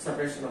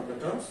separation of the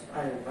terms.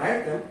 I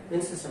write them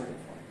in systematic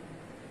form.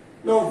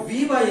 Now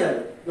V by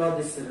L, now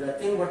this is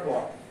nothing but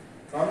what?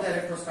 From the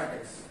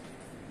electrostatics,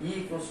 E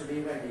equals to d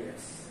by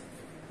dx.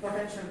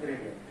 Potential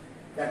gradient.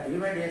 That d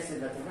by dx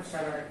is nothing but,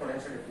 shall I write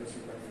potential difference is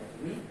nothing but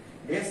V.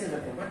 Dx is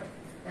nothing but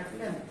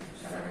capital M.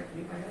 Shall I write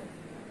V by L?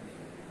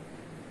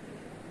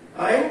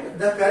 And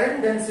the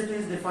current density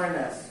is defined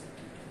as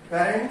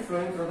current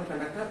flowing through the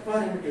conductor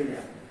per unit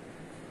area.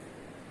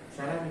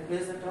 Shall I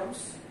replace the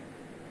terms?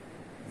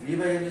 V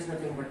by L is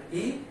nothing but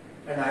E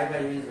and I by A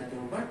is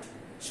nothing but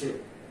J.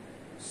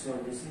 So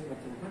this is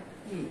nothing but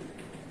E,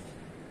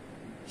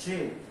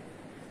 J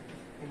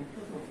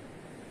into rho.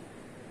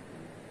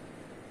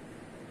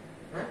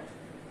 Right?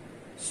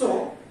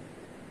 So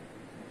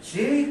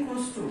J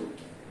equals to,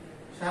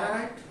 shall I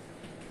write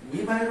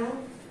E by rho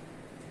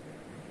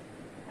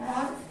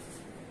or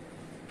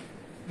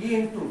E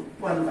into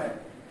 1 by rho?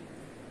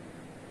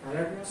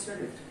 Already I said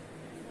it.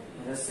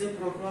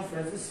 Reciprocal of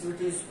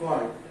resistivity is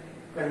called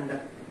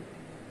conductivity.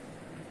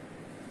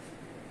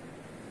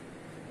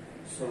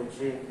 So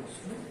J equals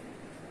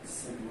to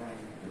sigma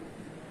into E.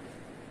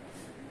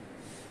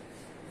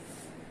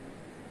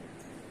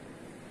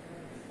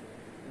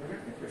 Look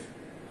at the question.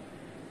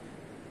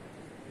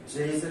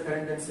 J is the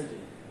current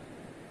density.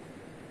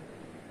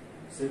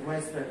 Sigma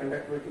is the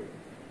conductivity.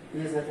 E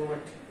is nothing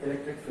but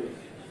electric field.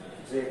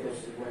 J equals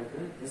to sigma into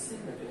E. This is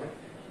nothing but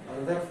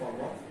another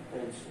form of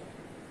Ohm's law.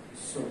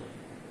 So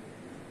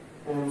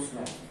Ohm's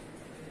law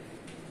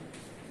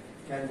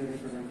can be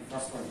represented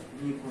first one,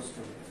 E equals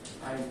to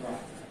I into R.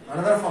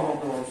 Another form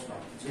of the Ohm's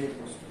law, J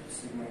equals to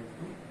sigma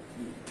into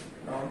E.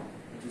 Now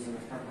it is a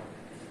vector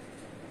quantity.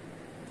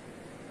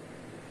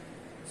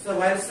 So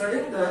while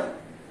studying the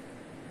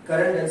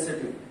current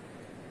density,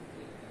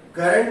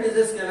 current is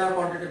a scalar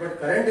quantity, but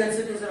current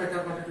density is a vector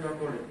quantity, we have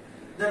told you.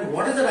 Then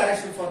what is the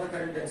direction for the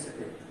current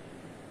density?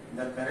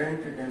 The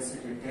current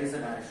density takes the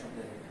direction of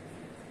the electric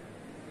field.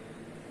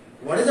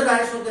 What is the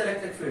direction of the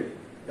electric field?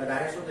 The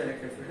direction of the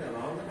electric field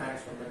along the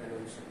direction of the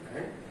conventional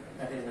current,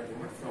 that is nothing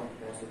but from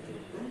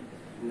positive to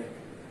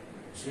negative.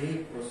 J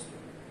equals to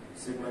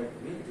sigma into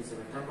V, it is a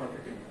vector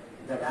quantity.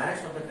 The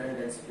direction of the current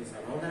density is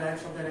along the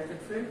direction of the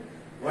electric field.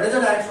 What is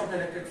the direction of the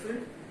electric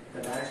field?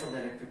 The direction of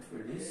the electric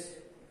field is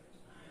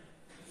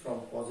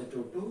from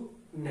positive to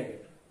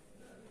negative.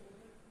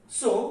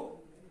 So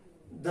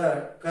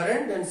the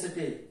current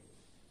density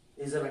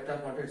is a vector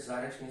quantity, its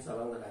direction is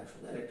along the direction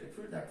of the electric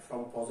field, that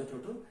from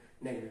positive to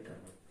negative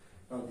terminal.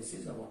 Now this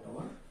is about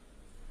our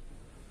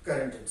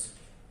current density.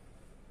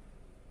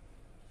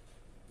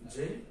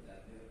 J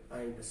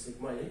and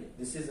sigma A,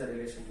 this is the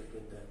relation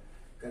between the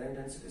current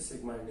density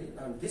sigma and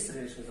A, and this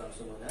relation is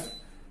also known as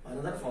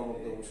another form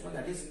of the Ohm's law,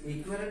 that is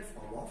equivalent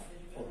form of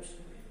Ohm's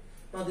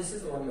law. Now this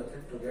is one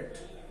method to get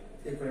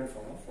equivalent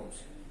form of Ohm's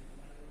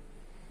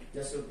law.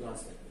 Just you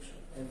glance the equation,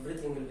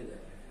 everything will be there.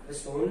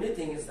 Just the only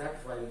thing is that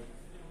while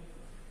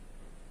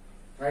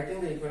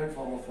writing the equivalent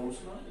form of Ohm's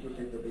law, you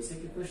take the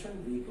basic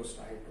equation V equals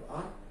to I into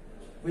R.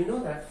 We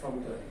know that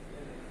from the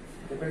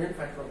dependent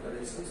factor of the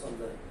resistance on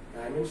the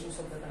dimensions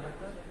of the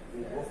conductor,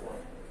 we go for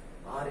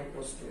R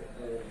equals to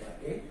L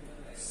by A,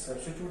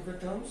 substitute the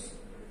terms,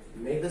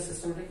 make the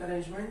systematic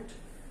arrangement,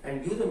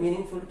 and give the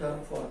meaningful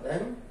term for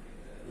them.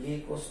 E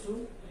equals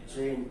to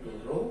J into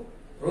rho.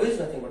 Rho is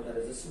nothing but the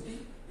resistivity.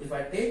 If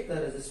I take the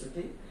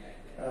resistivity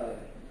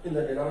in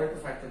the denominator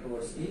factor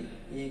towards E,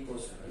 E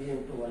equals to E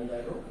into 1 by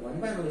rho. 1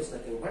 by rho is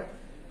nothing but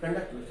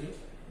conductivity.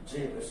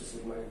 J equals to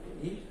sigma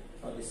into E.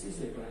 Now this is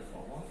the equivalent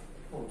form of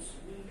Ohm's.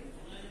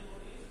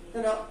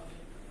 Then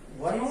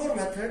one more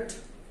method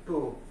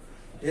to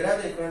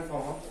derive the equivalent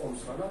form of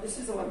Ohm's law. Now this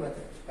is the one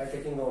method by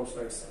taking the Ohm's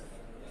law itself.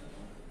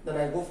 Then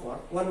I go for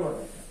one more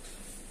method.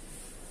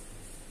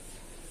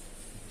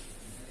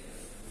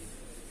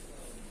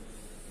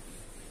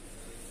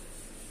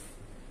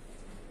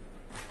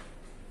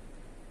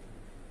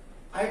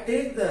 I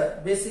take the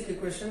basic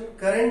equation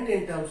current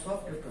in terms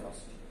of drift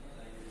velocity.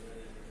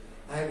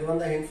 I have given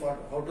the hint for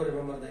how to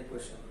remember the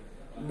equation.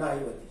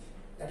 Naivati.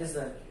 That is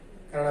the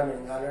Kannada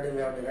meaning. Already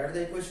we have derived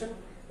the equation.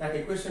 That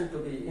equation to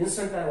be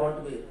instant, I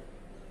want to be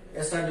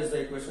establish the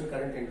equation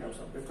current in terms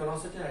of drift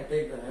velocity. I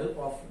take the help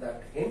of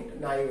that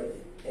hint,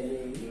 naivety,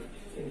 NAE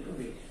into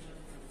V.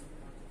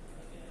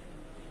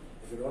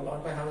 If you don't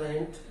want to have the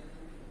hint,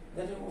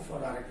 then you move for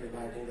directly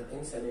biting the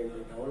things and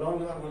how long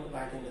you are going to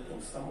biting the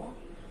things somehow.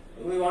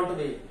 We want to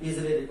be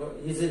easily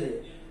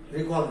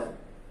recall them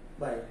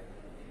by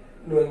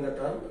knowing the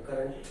term, the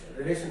current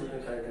relation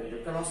between current and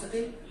drift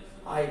velocity,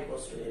 I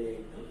equals to NA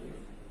into V.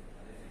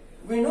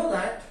 We know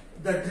that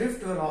the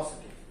drift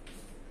velocity,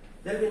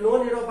 there will be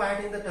no need of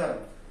biting the term.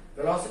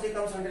 Velocity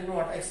comes under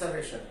what?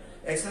 Acceleration.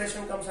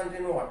 Acceleration comes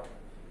under what?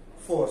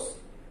 Force.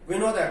 We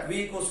know that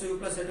V equals to U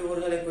plus A to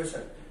original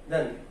equation.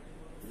 Then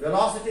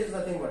velocity is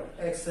nothing but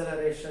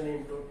acceleration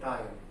into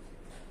time.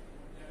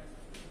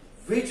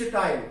 Which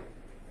time?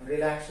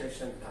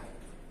 Relaxation time.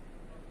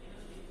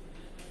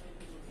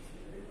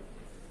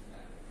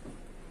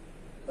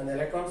 When the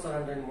electrons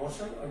are under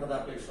motion under the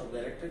application of the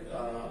electric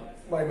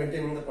by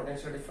maintaining the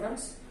potential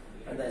difference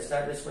and the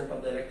establishment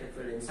of the electric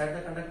field inside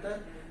the conductor,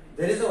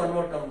 there is a one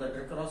more term, the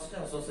drift velocity,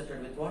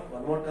 associated with what?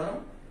 One more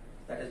term,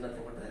 that is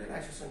nothing but the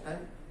relaxation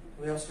time.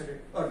 We have studied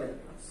earlier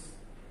class.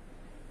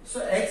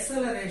 So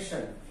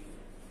acceleration,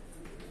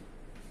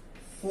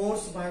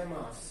 force by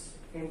mass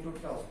into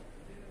tau.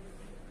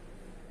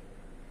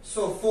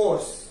 So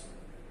force,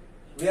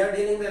 we are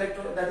dealing the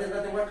electron, that is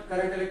nothing but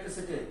current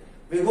electricity.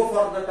 We go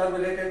for the term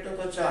related to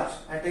the charge.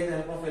 I take the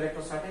help of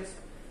electrostatics.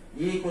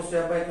 E equals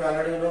to F by Q,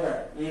 already you know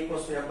that. E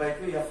equals to F by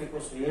Q, F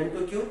equals to E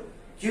into Q.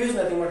 Q is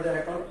nothing but the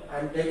electron. I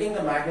am taking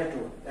the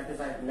magnitude, that is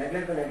I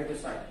neglect the negative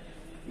sign.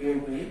 E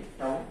into E,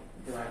 tau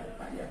divided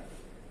by F.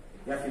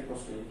 F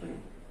equals to E into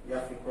E.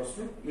 F equals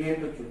to E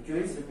into Q. Q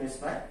is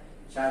replaced by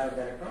charge of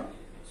the electron.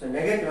 So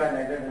negative, I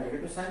neglect the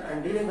negative sign. I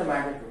am dealing the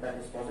magnitude, that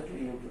is positive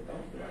E into tau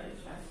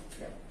divided by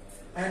F.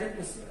 I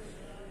replace it.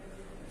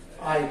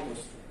 I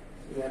equals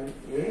to M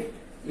A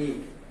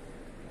E.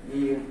 E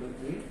into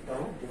E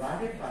tau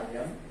divided by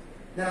M.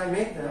 Then I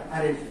make the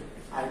arrangement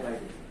I by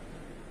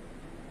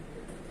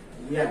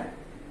D. M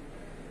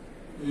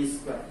E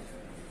square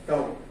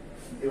tau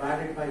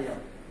divided by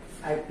M.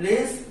 I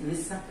place E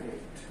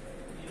separate.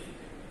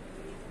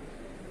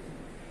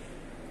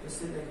 This is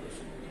the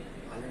equation.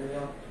 Already we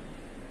have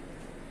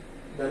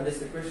done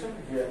this equation.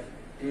 Here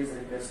T is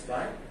replaced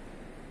by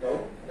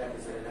tau, that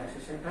is the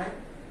relaxation time.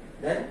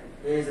 Then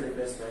A is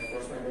replaced by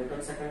force by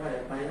Newton second by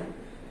F by M.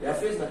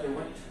 F is nothing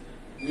but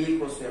E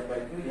equals to F by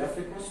Q. F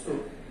equals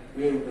to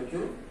E into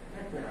Q.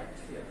 Let me write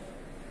here.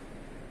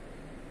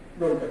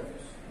 Don't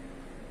confuse.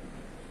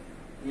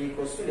 E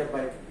equals to F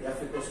by Q.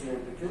 F equals to E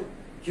into Q.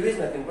 Q is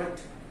nothing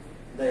but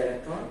the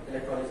electron.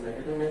 Electron is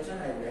negative nature.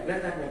 I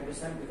neglect that negative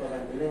sign because I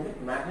am dealing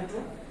with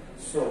magnitude.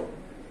 So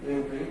E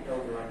into E tau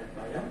divided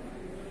by M.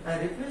 I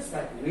replace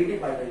that VD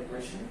by the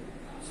equation.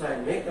 So I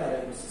make the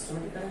arrangement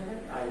systematic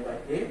arrangement I by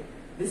A.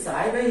 This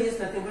I by E is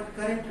nothing but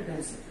current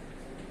density.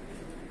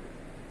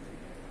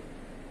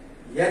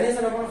 N is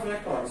the number of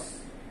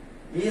electrons.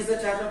 E is the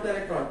charge of the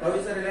electron. Tau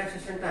is the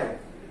relaxation time.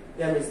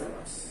 M is the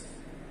mass.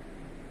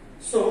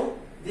 So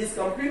these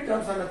complete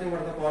terms are nothing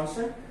but the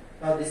constant.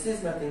 Now this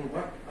is nothing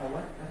but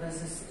our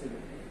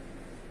resistivity.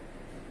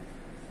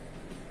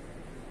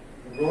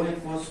 Rho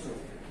equals to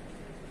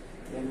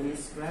M E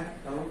square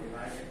tau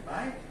divided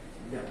by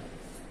M.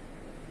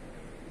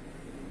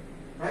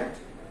 Right?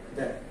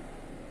 Then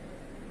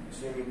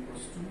J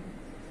equals to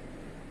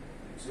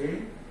J.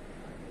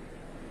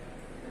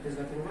 That is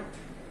nothing but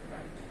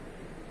right.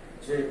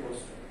 J equals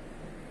to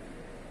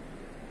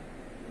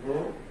rho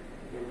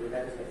into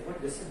that is nothing but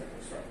this is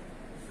nothing. Sorry.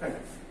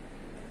 Conductor.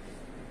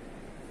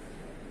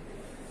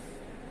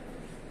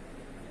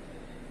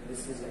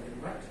 This is nothing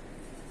but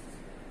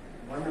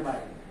 1 by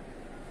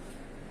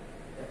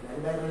that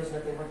 1 by rho is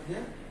nothing but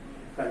here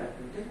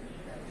conductivity.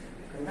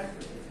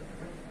 Conductivity is nothing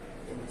but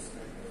in this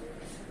right.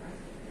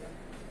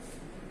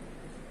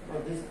 Now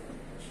these are the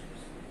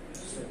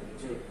so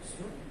J equals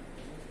to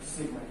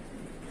sigma.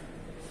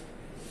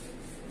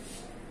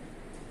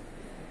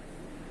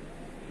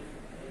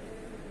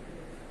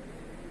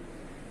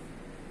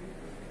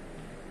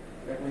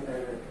 Let me tell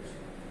you the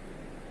question.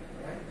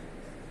 Right?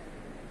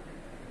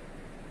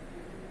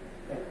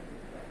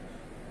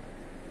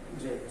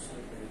 J equals to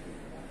infinity.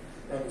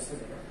 Now this is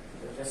about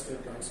just to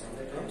transform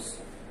the terms.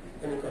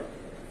 Then you calculate.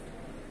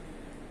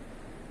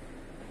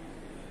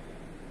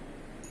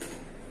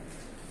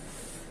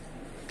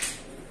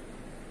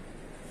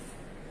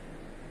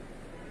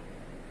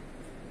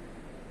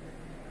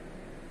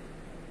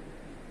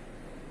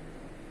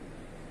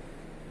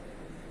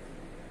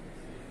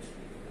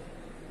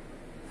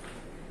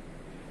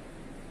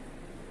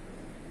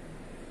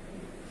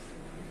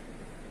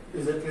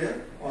 Is it clear?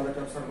 All the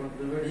terms are going to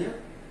be read here.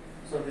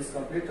 So this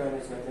complete term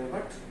is nothing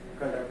but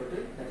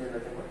conductivity, that is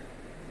nothing but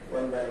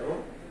 1 by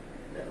rho.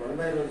 That 1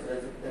 by rho is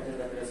that is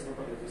the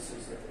reciprocal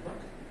resistance, nothing but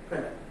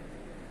conductivity.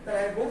 Then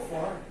I go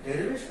for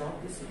derivation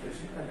of this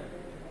equation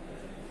conductivity.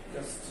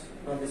 Just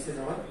now this is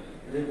our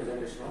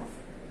representation of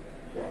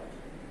what?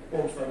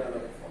 Ohm's law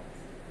another form.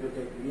 You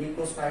take V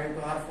equals pi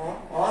into R form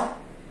or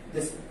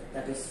this,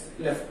 that is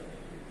left.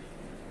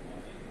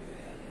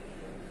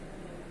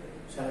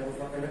 Shall I go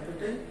for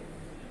conductivity?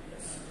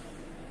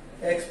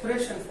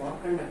 Expression for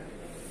conductivity.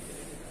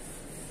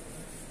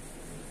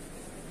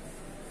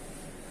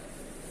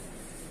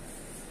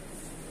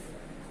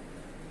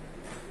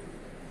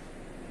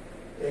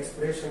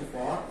 expression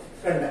for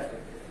conductivity.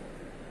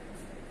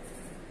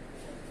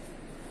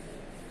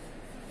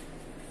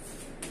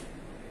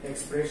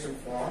 Expression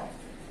for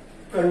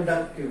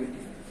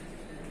conductivity.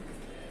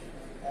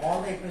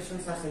 All the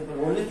equations are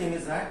simple. Only thing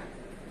is that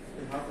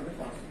you have to be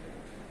constant.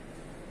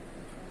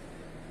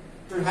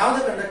 To have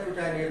the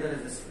conductivity, I need the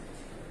resistance.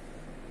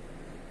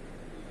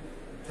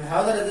 To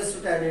have the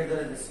resistivity, I need the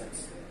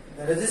resistance.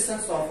 The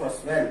resistance offers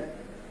when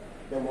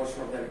the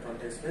motion of the electron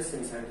takes place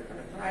inside the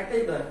conductor. I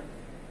take the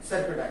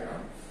circuit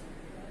diagram.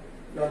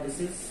 Now this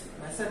is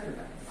my circuit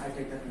diagram. I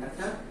take the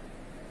conductor.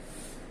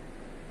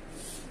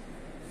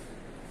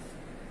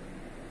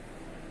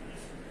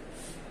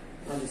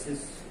 Now this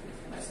is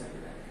my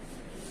circuit diagram.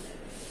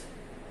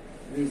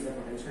 V is the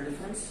potential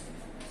difference.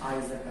 I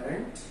is the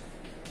current.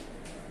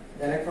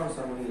 The electrons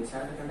are moving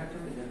inside the conductor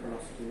with their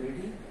velocity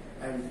Vd,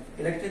 and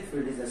electric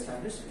field is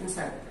established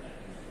inside the conductor.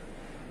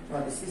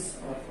 Now this is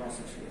our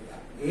cross-section area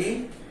A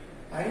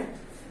and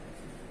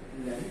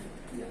length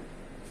L.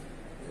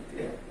 Is it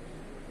clear?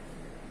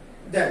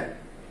 Then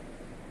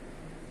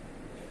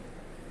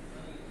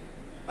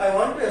I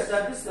want to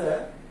establish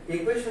the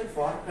equation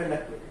for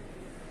conductivity.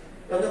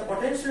 When the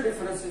potential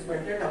difference is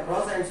maintained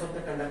across the ends of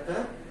the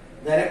conductor,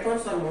 the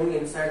electrons are moving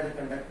inside the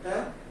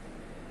conductor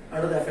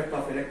under the effect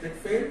of electric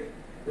field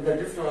with the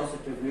drift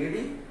velocity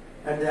Vd,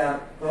 and they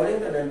are covering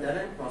the length L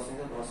and crossing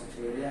the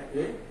cross-section area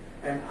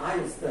A, and I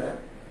is the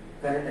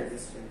current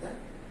existing in the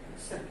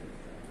circuit.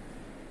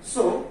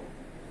 So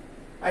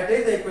I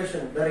take the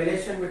equation, the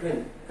relation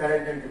between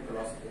current and drift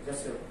velocity,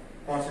 just to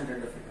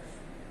concentrate the figure.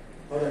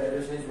 How the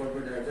derivation is going to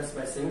be done just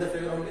by seeing the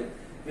figure only,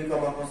 we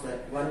come across the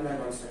one by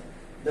one step.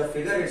 The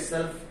figure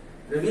itself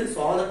reveals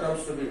all the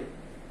terms to be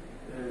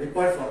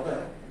required for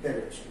the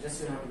derivation.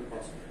 Just you have to be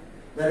concentrated.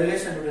 The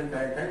relation between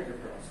current and drift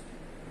velocity.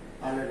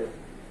 Already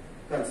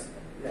consider.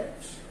 Let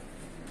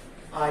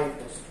I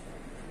equals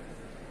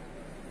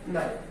to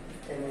 9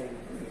 NA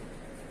into V.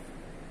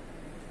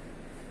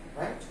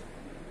 Right?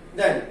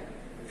 Then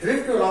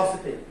drift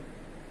velocity,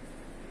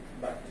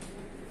 but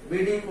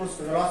Vd equals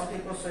to velocity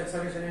equals to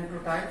acceleration into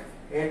time,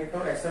 A into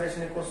tau.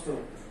 Acceleration equals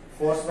to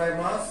force by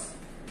mass,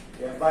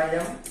 F by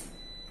m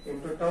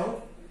into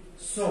tau.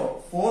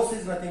 So force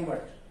is nothing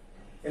but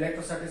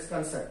electrostatic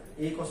concept,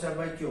 E equals to F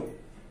by Q,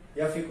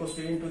 F equals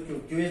to E into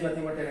Q. Q is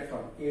nothing but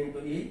electron, E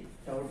into E,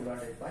 tau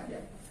divided by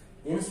m.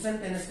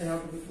 Instantaneously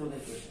have to be through the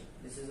equation.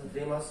 This is a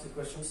 3 mass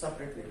equation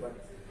separately, but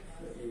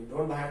you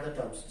don't have the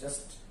terms,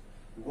 just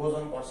goes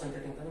on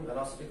concentrating them.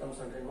 Velocity comes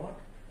under what?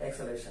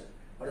 Acceleration.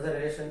 What is the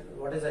relation?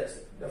 What is the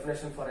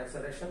definition for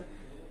acceleration?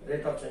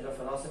 Rate of change of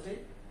velocity.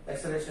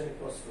 Acceleration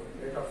equals to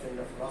rate of change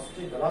of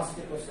velocity.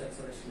 Velocity equals to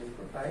acceleration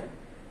into time.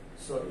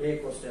 So A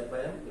equals to F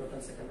by m,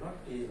 Newton's second law.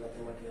 T is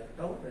nothing but here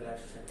tau,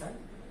 relaxation time.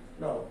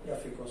 Now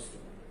F equals to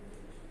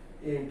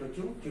E into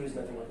Q. Q is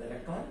nothing but the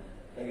electron.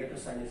 Negative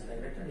sign is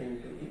negated. A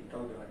into E,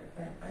 tau divided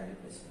by m. I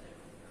replace it.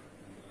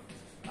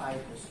 I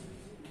equals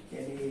to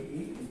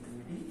NAE into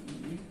D,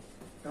 E,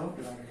 tau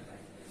divided by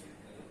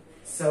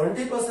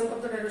 70%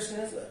 of the derivation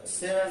is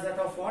same as that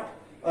of what?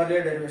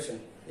 Earlier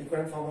derivation,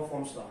 equivalent form of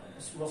Ohm's law.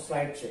 A small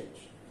slight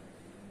change.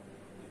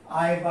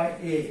 I by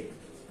A,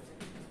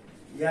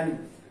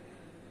 N,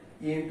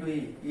 E into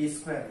E, E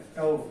square,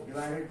 tau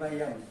divided by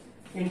M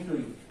into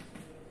E.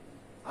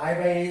 I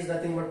by A is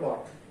nothing but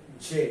what?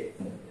 J.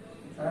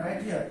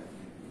 Right here.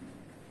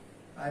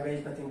 I by A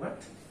is nothing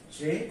but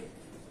J,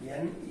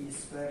 N, E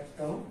square,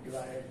 tau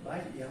divided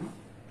by M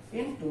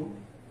into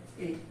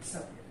A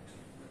separate.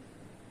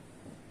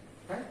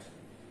 Right?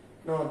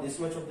 Now this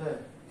much of the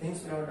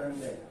things we have done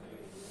there.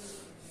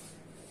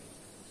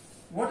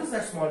 What is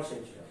that small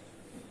change here?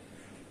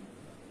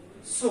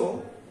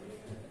 So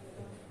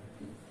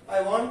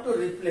I want to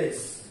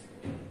replace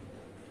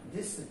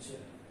this J.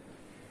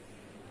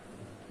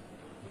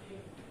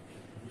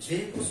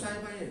 J equals to I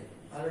by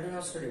A. Already I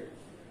have studied.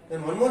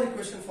 Then one more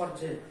equation for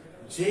J.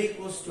 J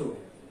equals to,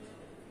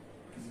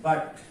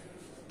 but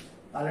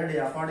already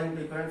according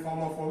to equivalent form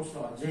of Ohm's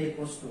law, J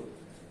equals to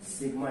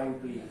sigma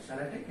into E. Shall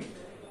I take it?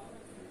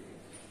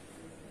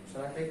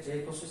 Shall I take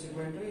J equals to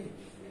sigma into E?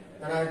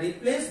 Then I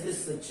replace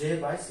this J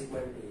by sigma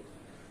into E.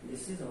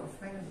 This is our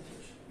final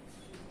equation.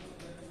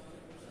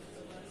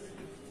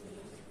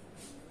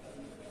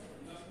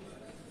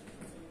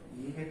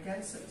 E get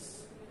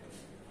cancels.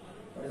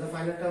 What is the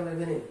final term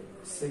remaining?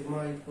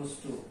 Sigma equals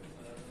to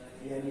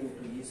N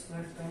into E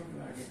square term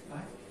divided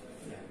by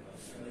M.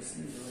 So this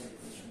is our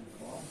equation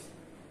for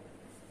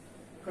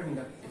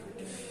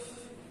conductivity.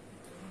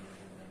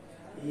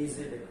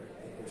 Easy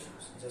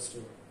equations. Just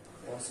to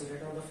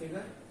concentrate on the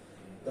figure.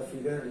 The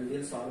figure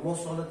reveals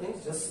almost all the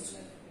things. Just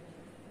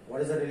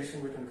what is the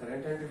relation between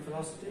current and drift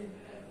velocity?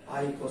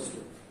 I equals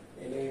to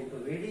NA into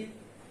Vd.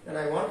 Then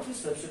I want to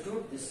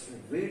substitute this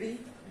Vd.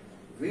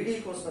 Vd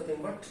equals nothing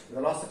but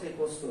velocity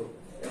equals to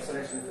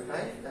acceleration into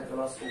time. That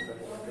velocity is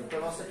nothing but drift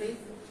velocity.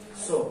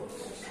 So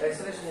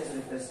acceleration is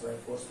replaced by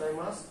force by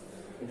mass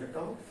into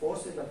tau.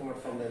 Force is nothing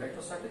but from the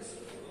electrostatics.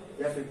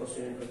 F equals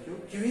to into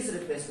Q. Q is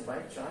replaced by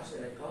charge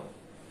electron.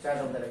 Charge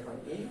of the electron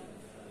E.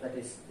 that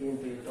is E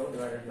into E tau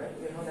divided by,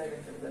 we have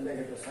the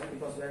negative sign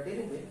because we are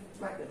dealing with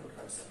magnitude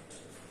concept.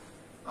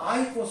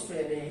 I equals to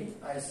NAE,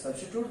 I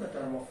substitute the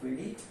term of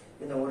VD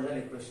in the original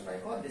equation. I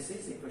call this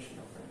is equation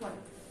number 1.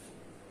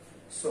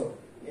 So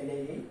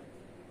NAE,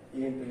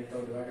 E into E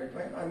tau divided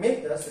by, I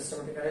make the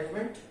systematic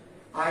arrangement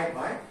I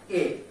by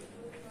A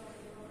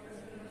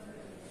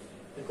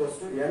equals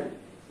to N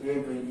E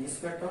into E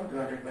square term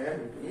divided by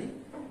M into E.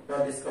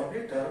 Now this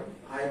complete term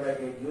I by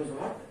A gives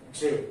what?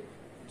 J.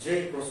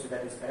 J equals to,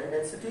 that is current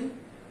density,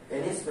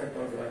 N square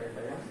term divided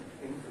by M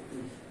into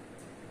E.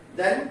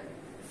 Then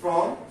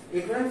from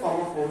equivalent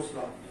form of Ohm's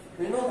law,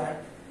 we know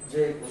that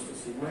J equals to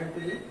sigma into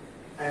E,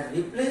 and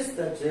replace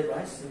the J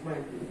by sigma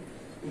into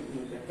E. E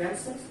that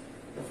cancels.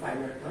 The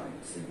final term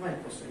sigma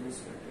equals to N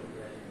square term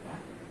divided by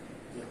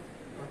M.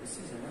 Now this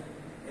is an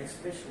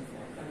expression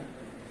for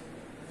conductor.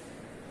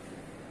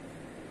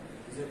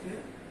 Is it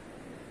clear?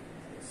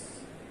 Yes.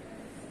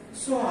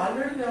 So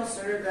already we have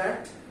studied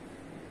that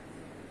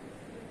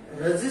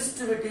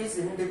resistivity is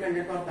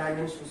independent of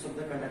dimensions of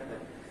the conductor.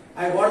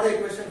 I got the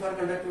equation for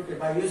conductivity.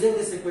 By using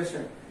this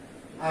equation,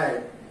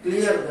 I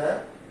clear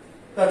the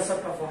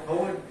concept of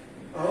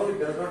how it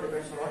does not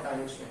depend on what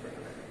dimension of the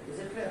conductor. Is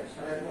it clear?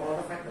 Shall I know all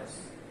the factors?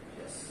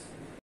 Yes.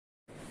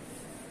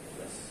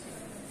 Yes.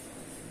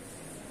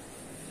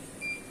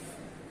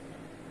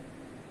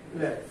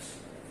 Let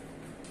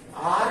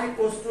R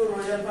equals to rho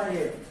L by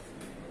A.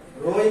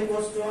 Rho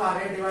equals to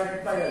RA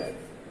divided by L.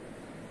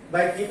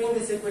 By keeping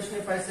this equation,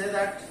 if I say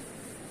that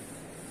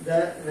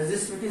the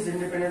resistivity is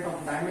independent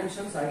of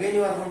dimensions, again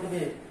you are going to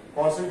be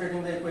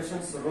concentrating the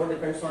equations. Rho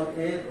depends on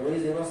A, rho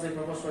is inversely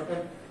proportional to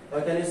L.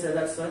 How can you say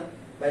that, sir?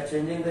 By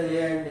changing the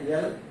A and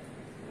L.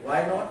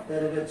 Why not?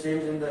 There will be a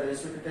change in the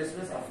resistivity test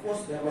space. Of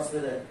course, there must be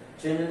a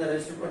change in the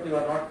resistivity,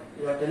 but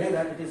you are telling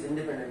that it is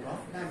independent of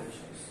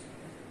dimensions.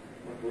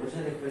 But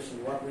original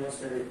equation, what we have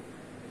studied,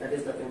 that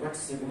is nothing but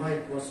sigma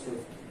equals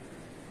to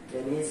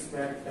NE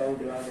square tau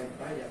divided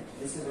by M.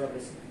 This is our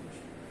basic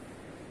equation.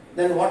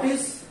 Then what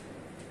is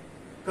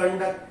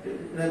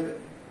conductivity?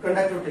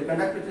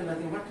 Conductivity is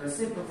nothing but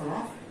reciprocal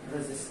of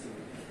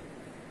resistivity.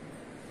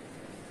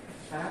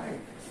 Right.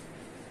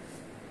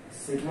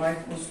 Sigma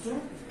equals to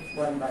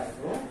 1 by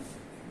rho.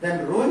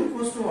 Then rho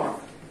equals to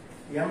what?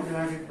 M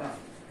divided by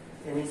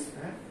NE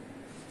square.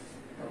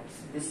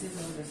 This is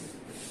our basic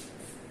equation.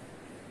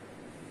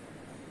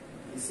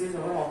 This is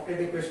our octet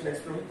equation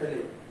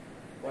experimentally.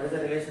 What is the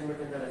relation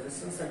between the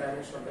resistance and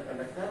dimension of the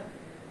conductor?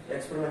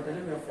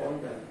 Experimentally, we have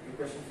found the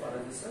equation for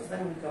resistance.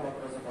 Then we come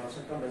across the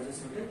constant of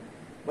resistivity.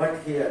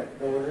 But here,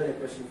 the original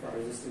equation for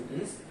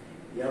resistivity is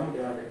M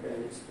divided by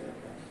N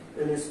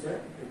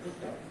square into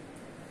tau.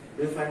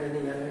 Do you find any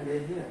L and A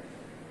here?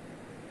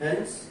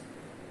 Hence,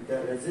 the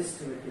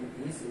resistivity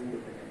is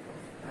independent of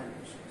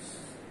dimensions.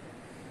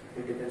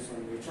 It depends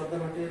on which of the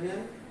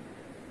material,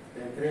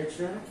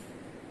 temperature,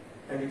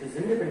 and it is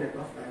independent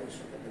of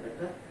dimension of the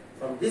conductor.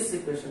 From this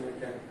equation, we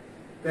can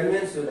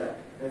convince you that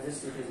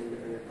resistivity is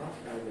independent of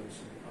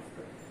dimension.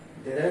 After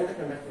deriving the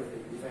conductivity,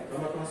 if I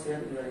come across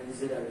here, you are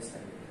easily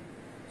understanding.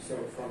 So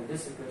from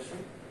this equation,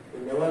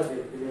 we never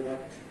believe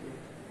that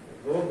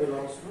rho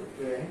belongs to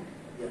A and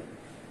M,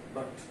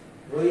 but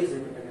rho is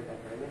independent of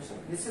dimension.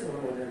 This is our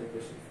original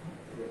equation for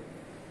rho.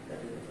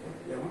 That is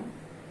M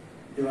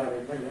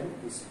divided by M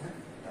square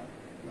tau.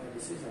 Now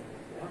this is about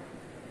what?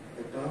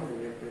 The term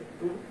related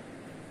to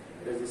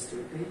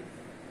resistivity,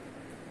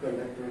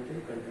 conductivity,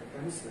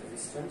 conductance,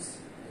 resistance,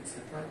 etc.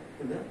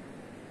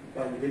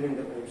 By giving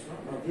the Ohm's law.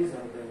 Now these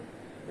are the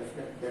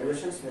definite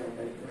derivations we have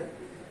done today.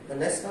 The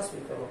next class we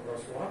come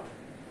across what?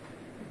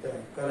 The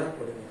color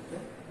coding of the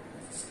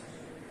resistor.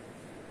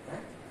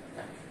 Right?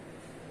 Thank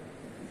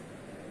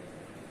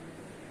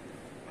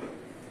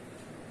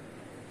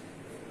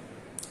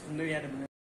you.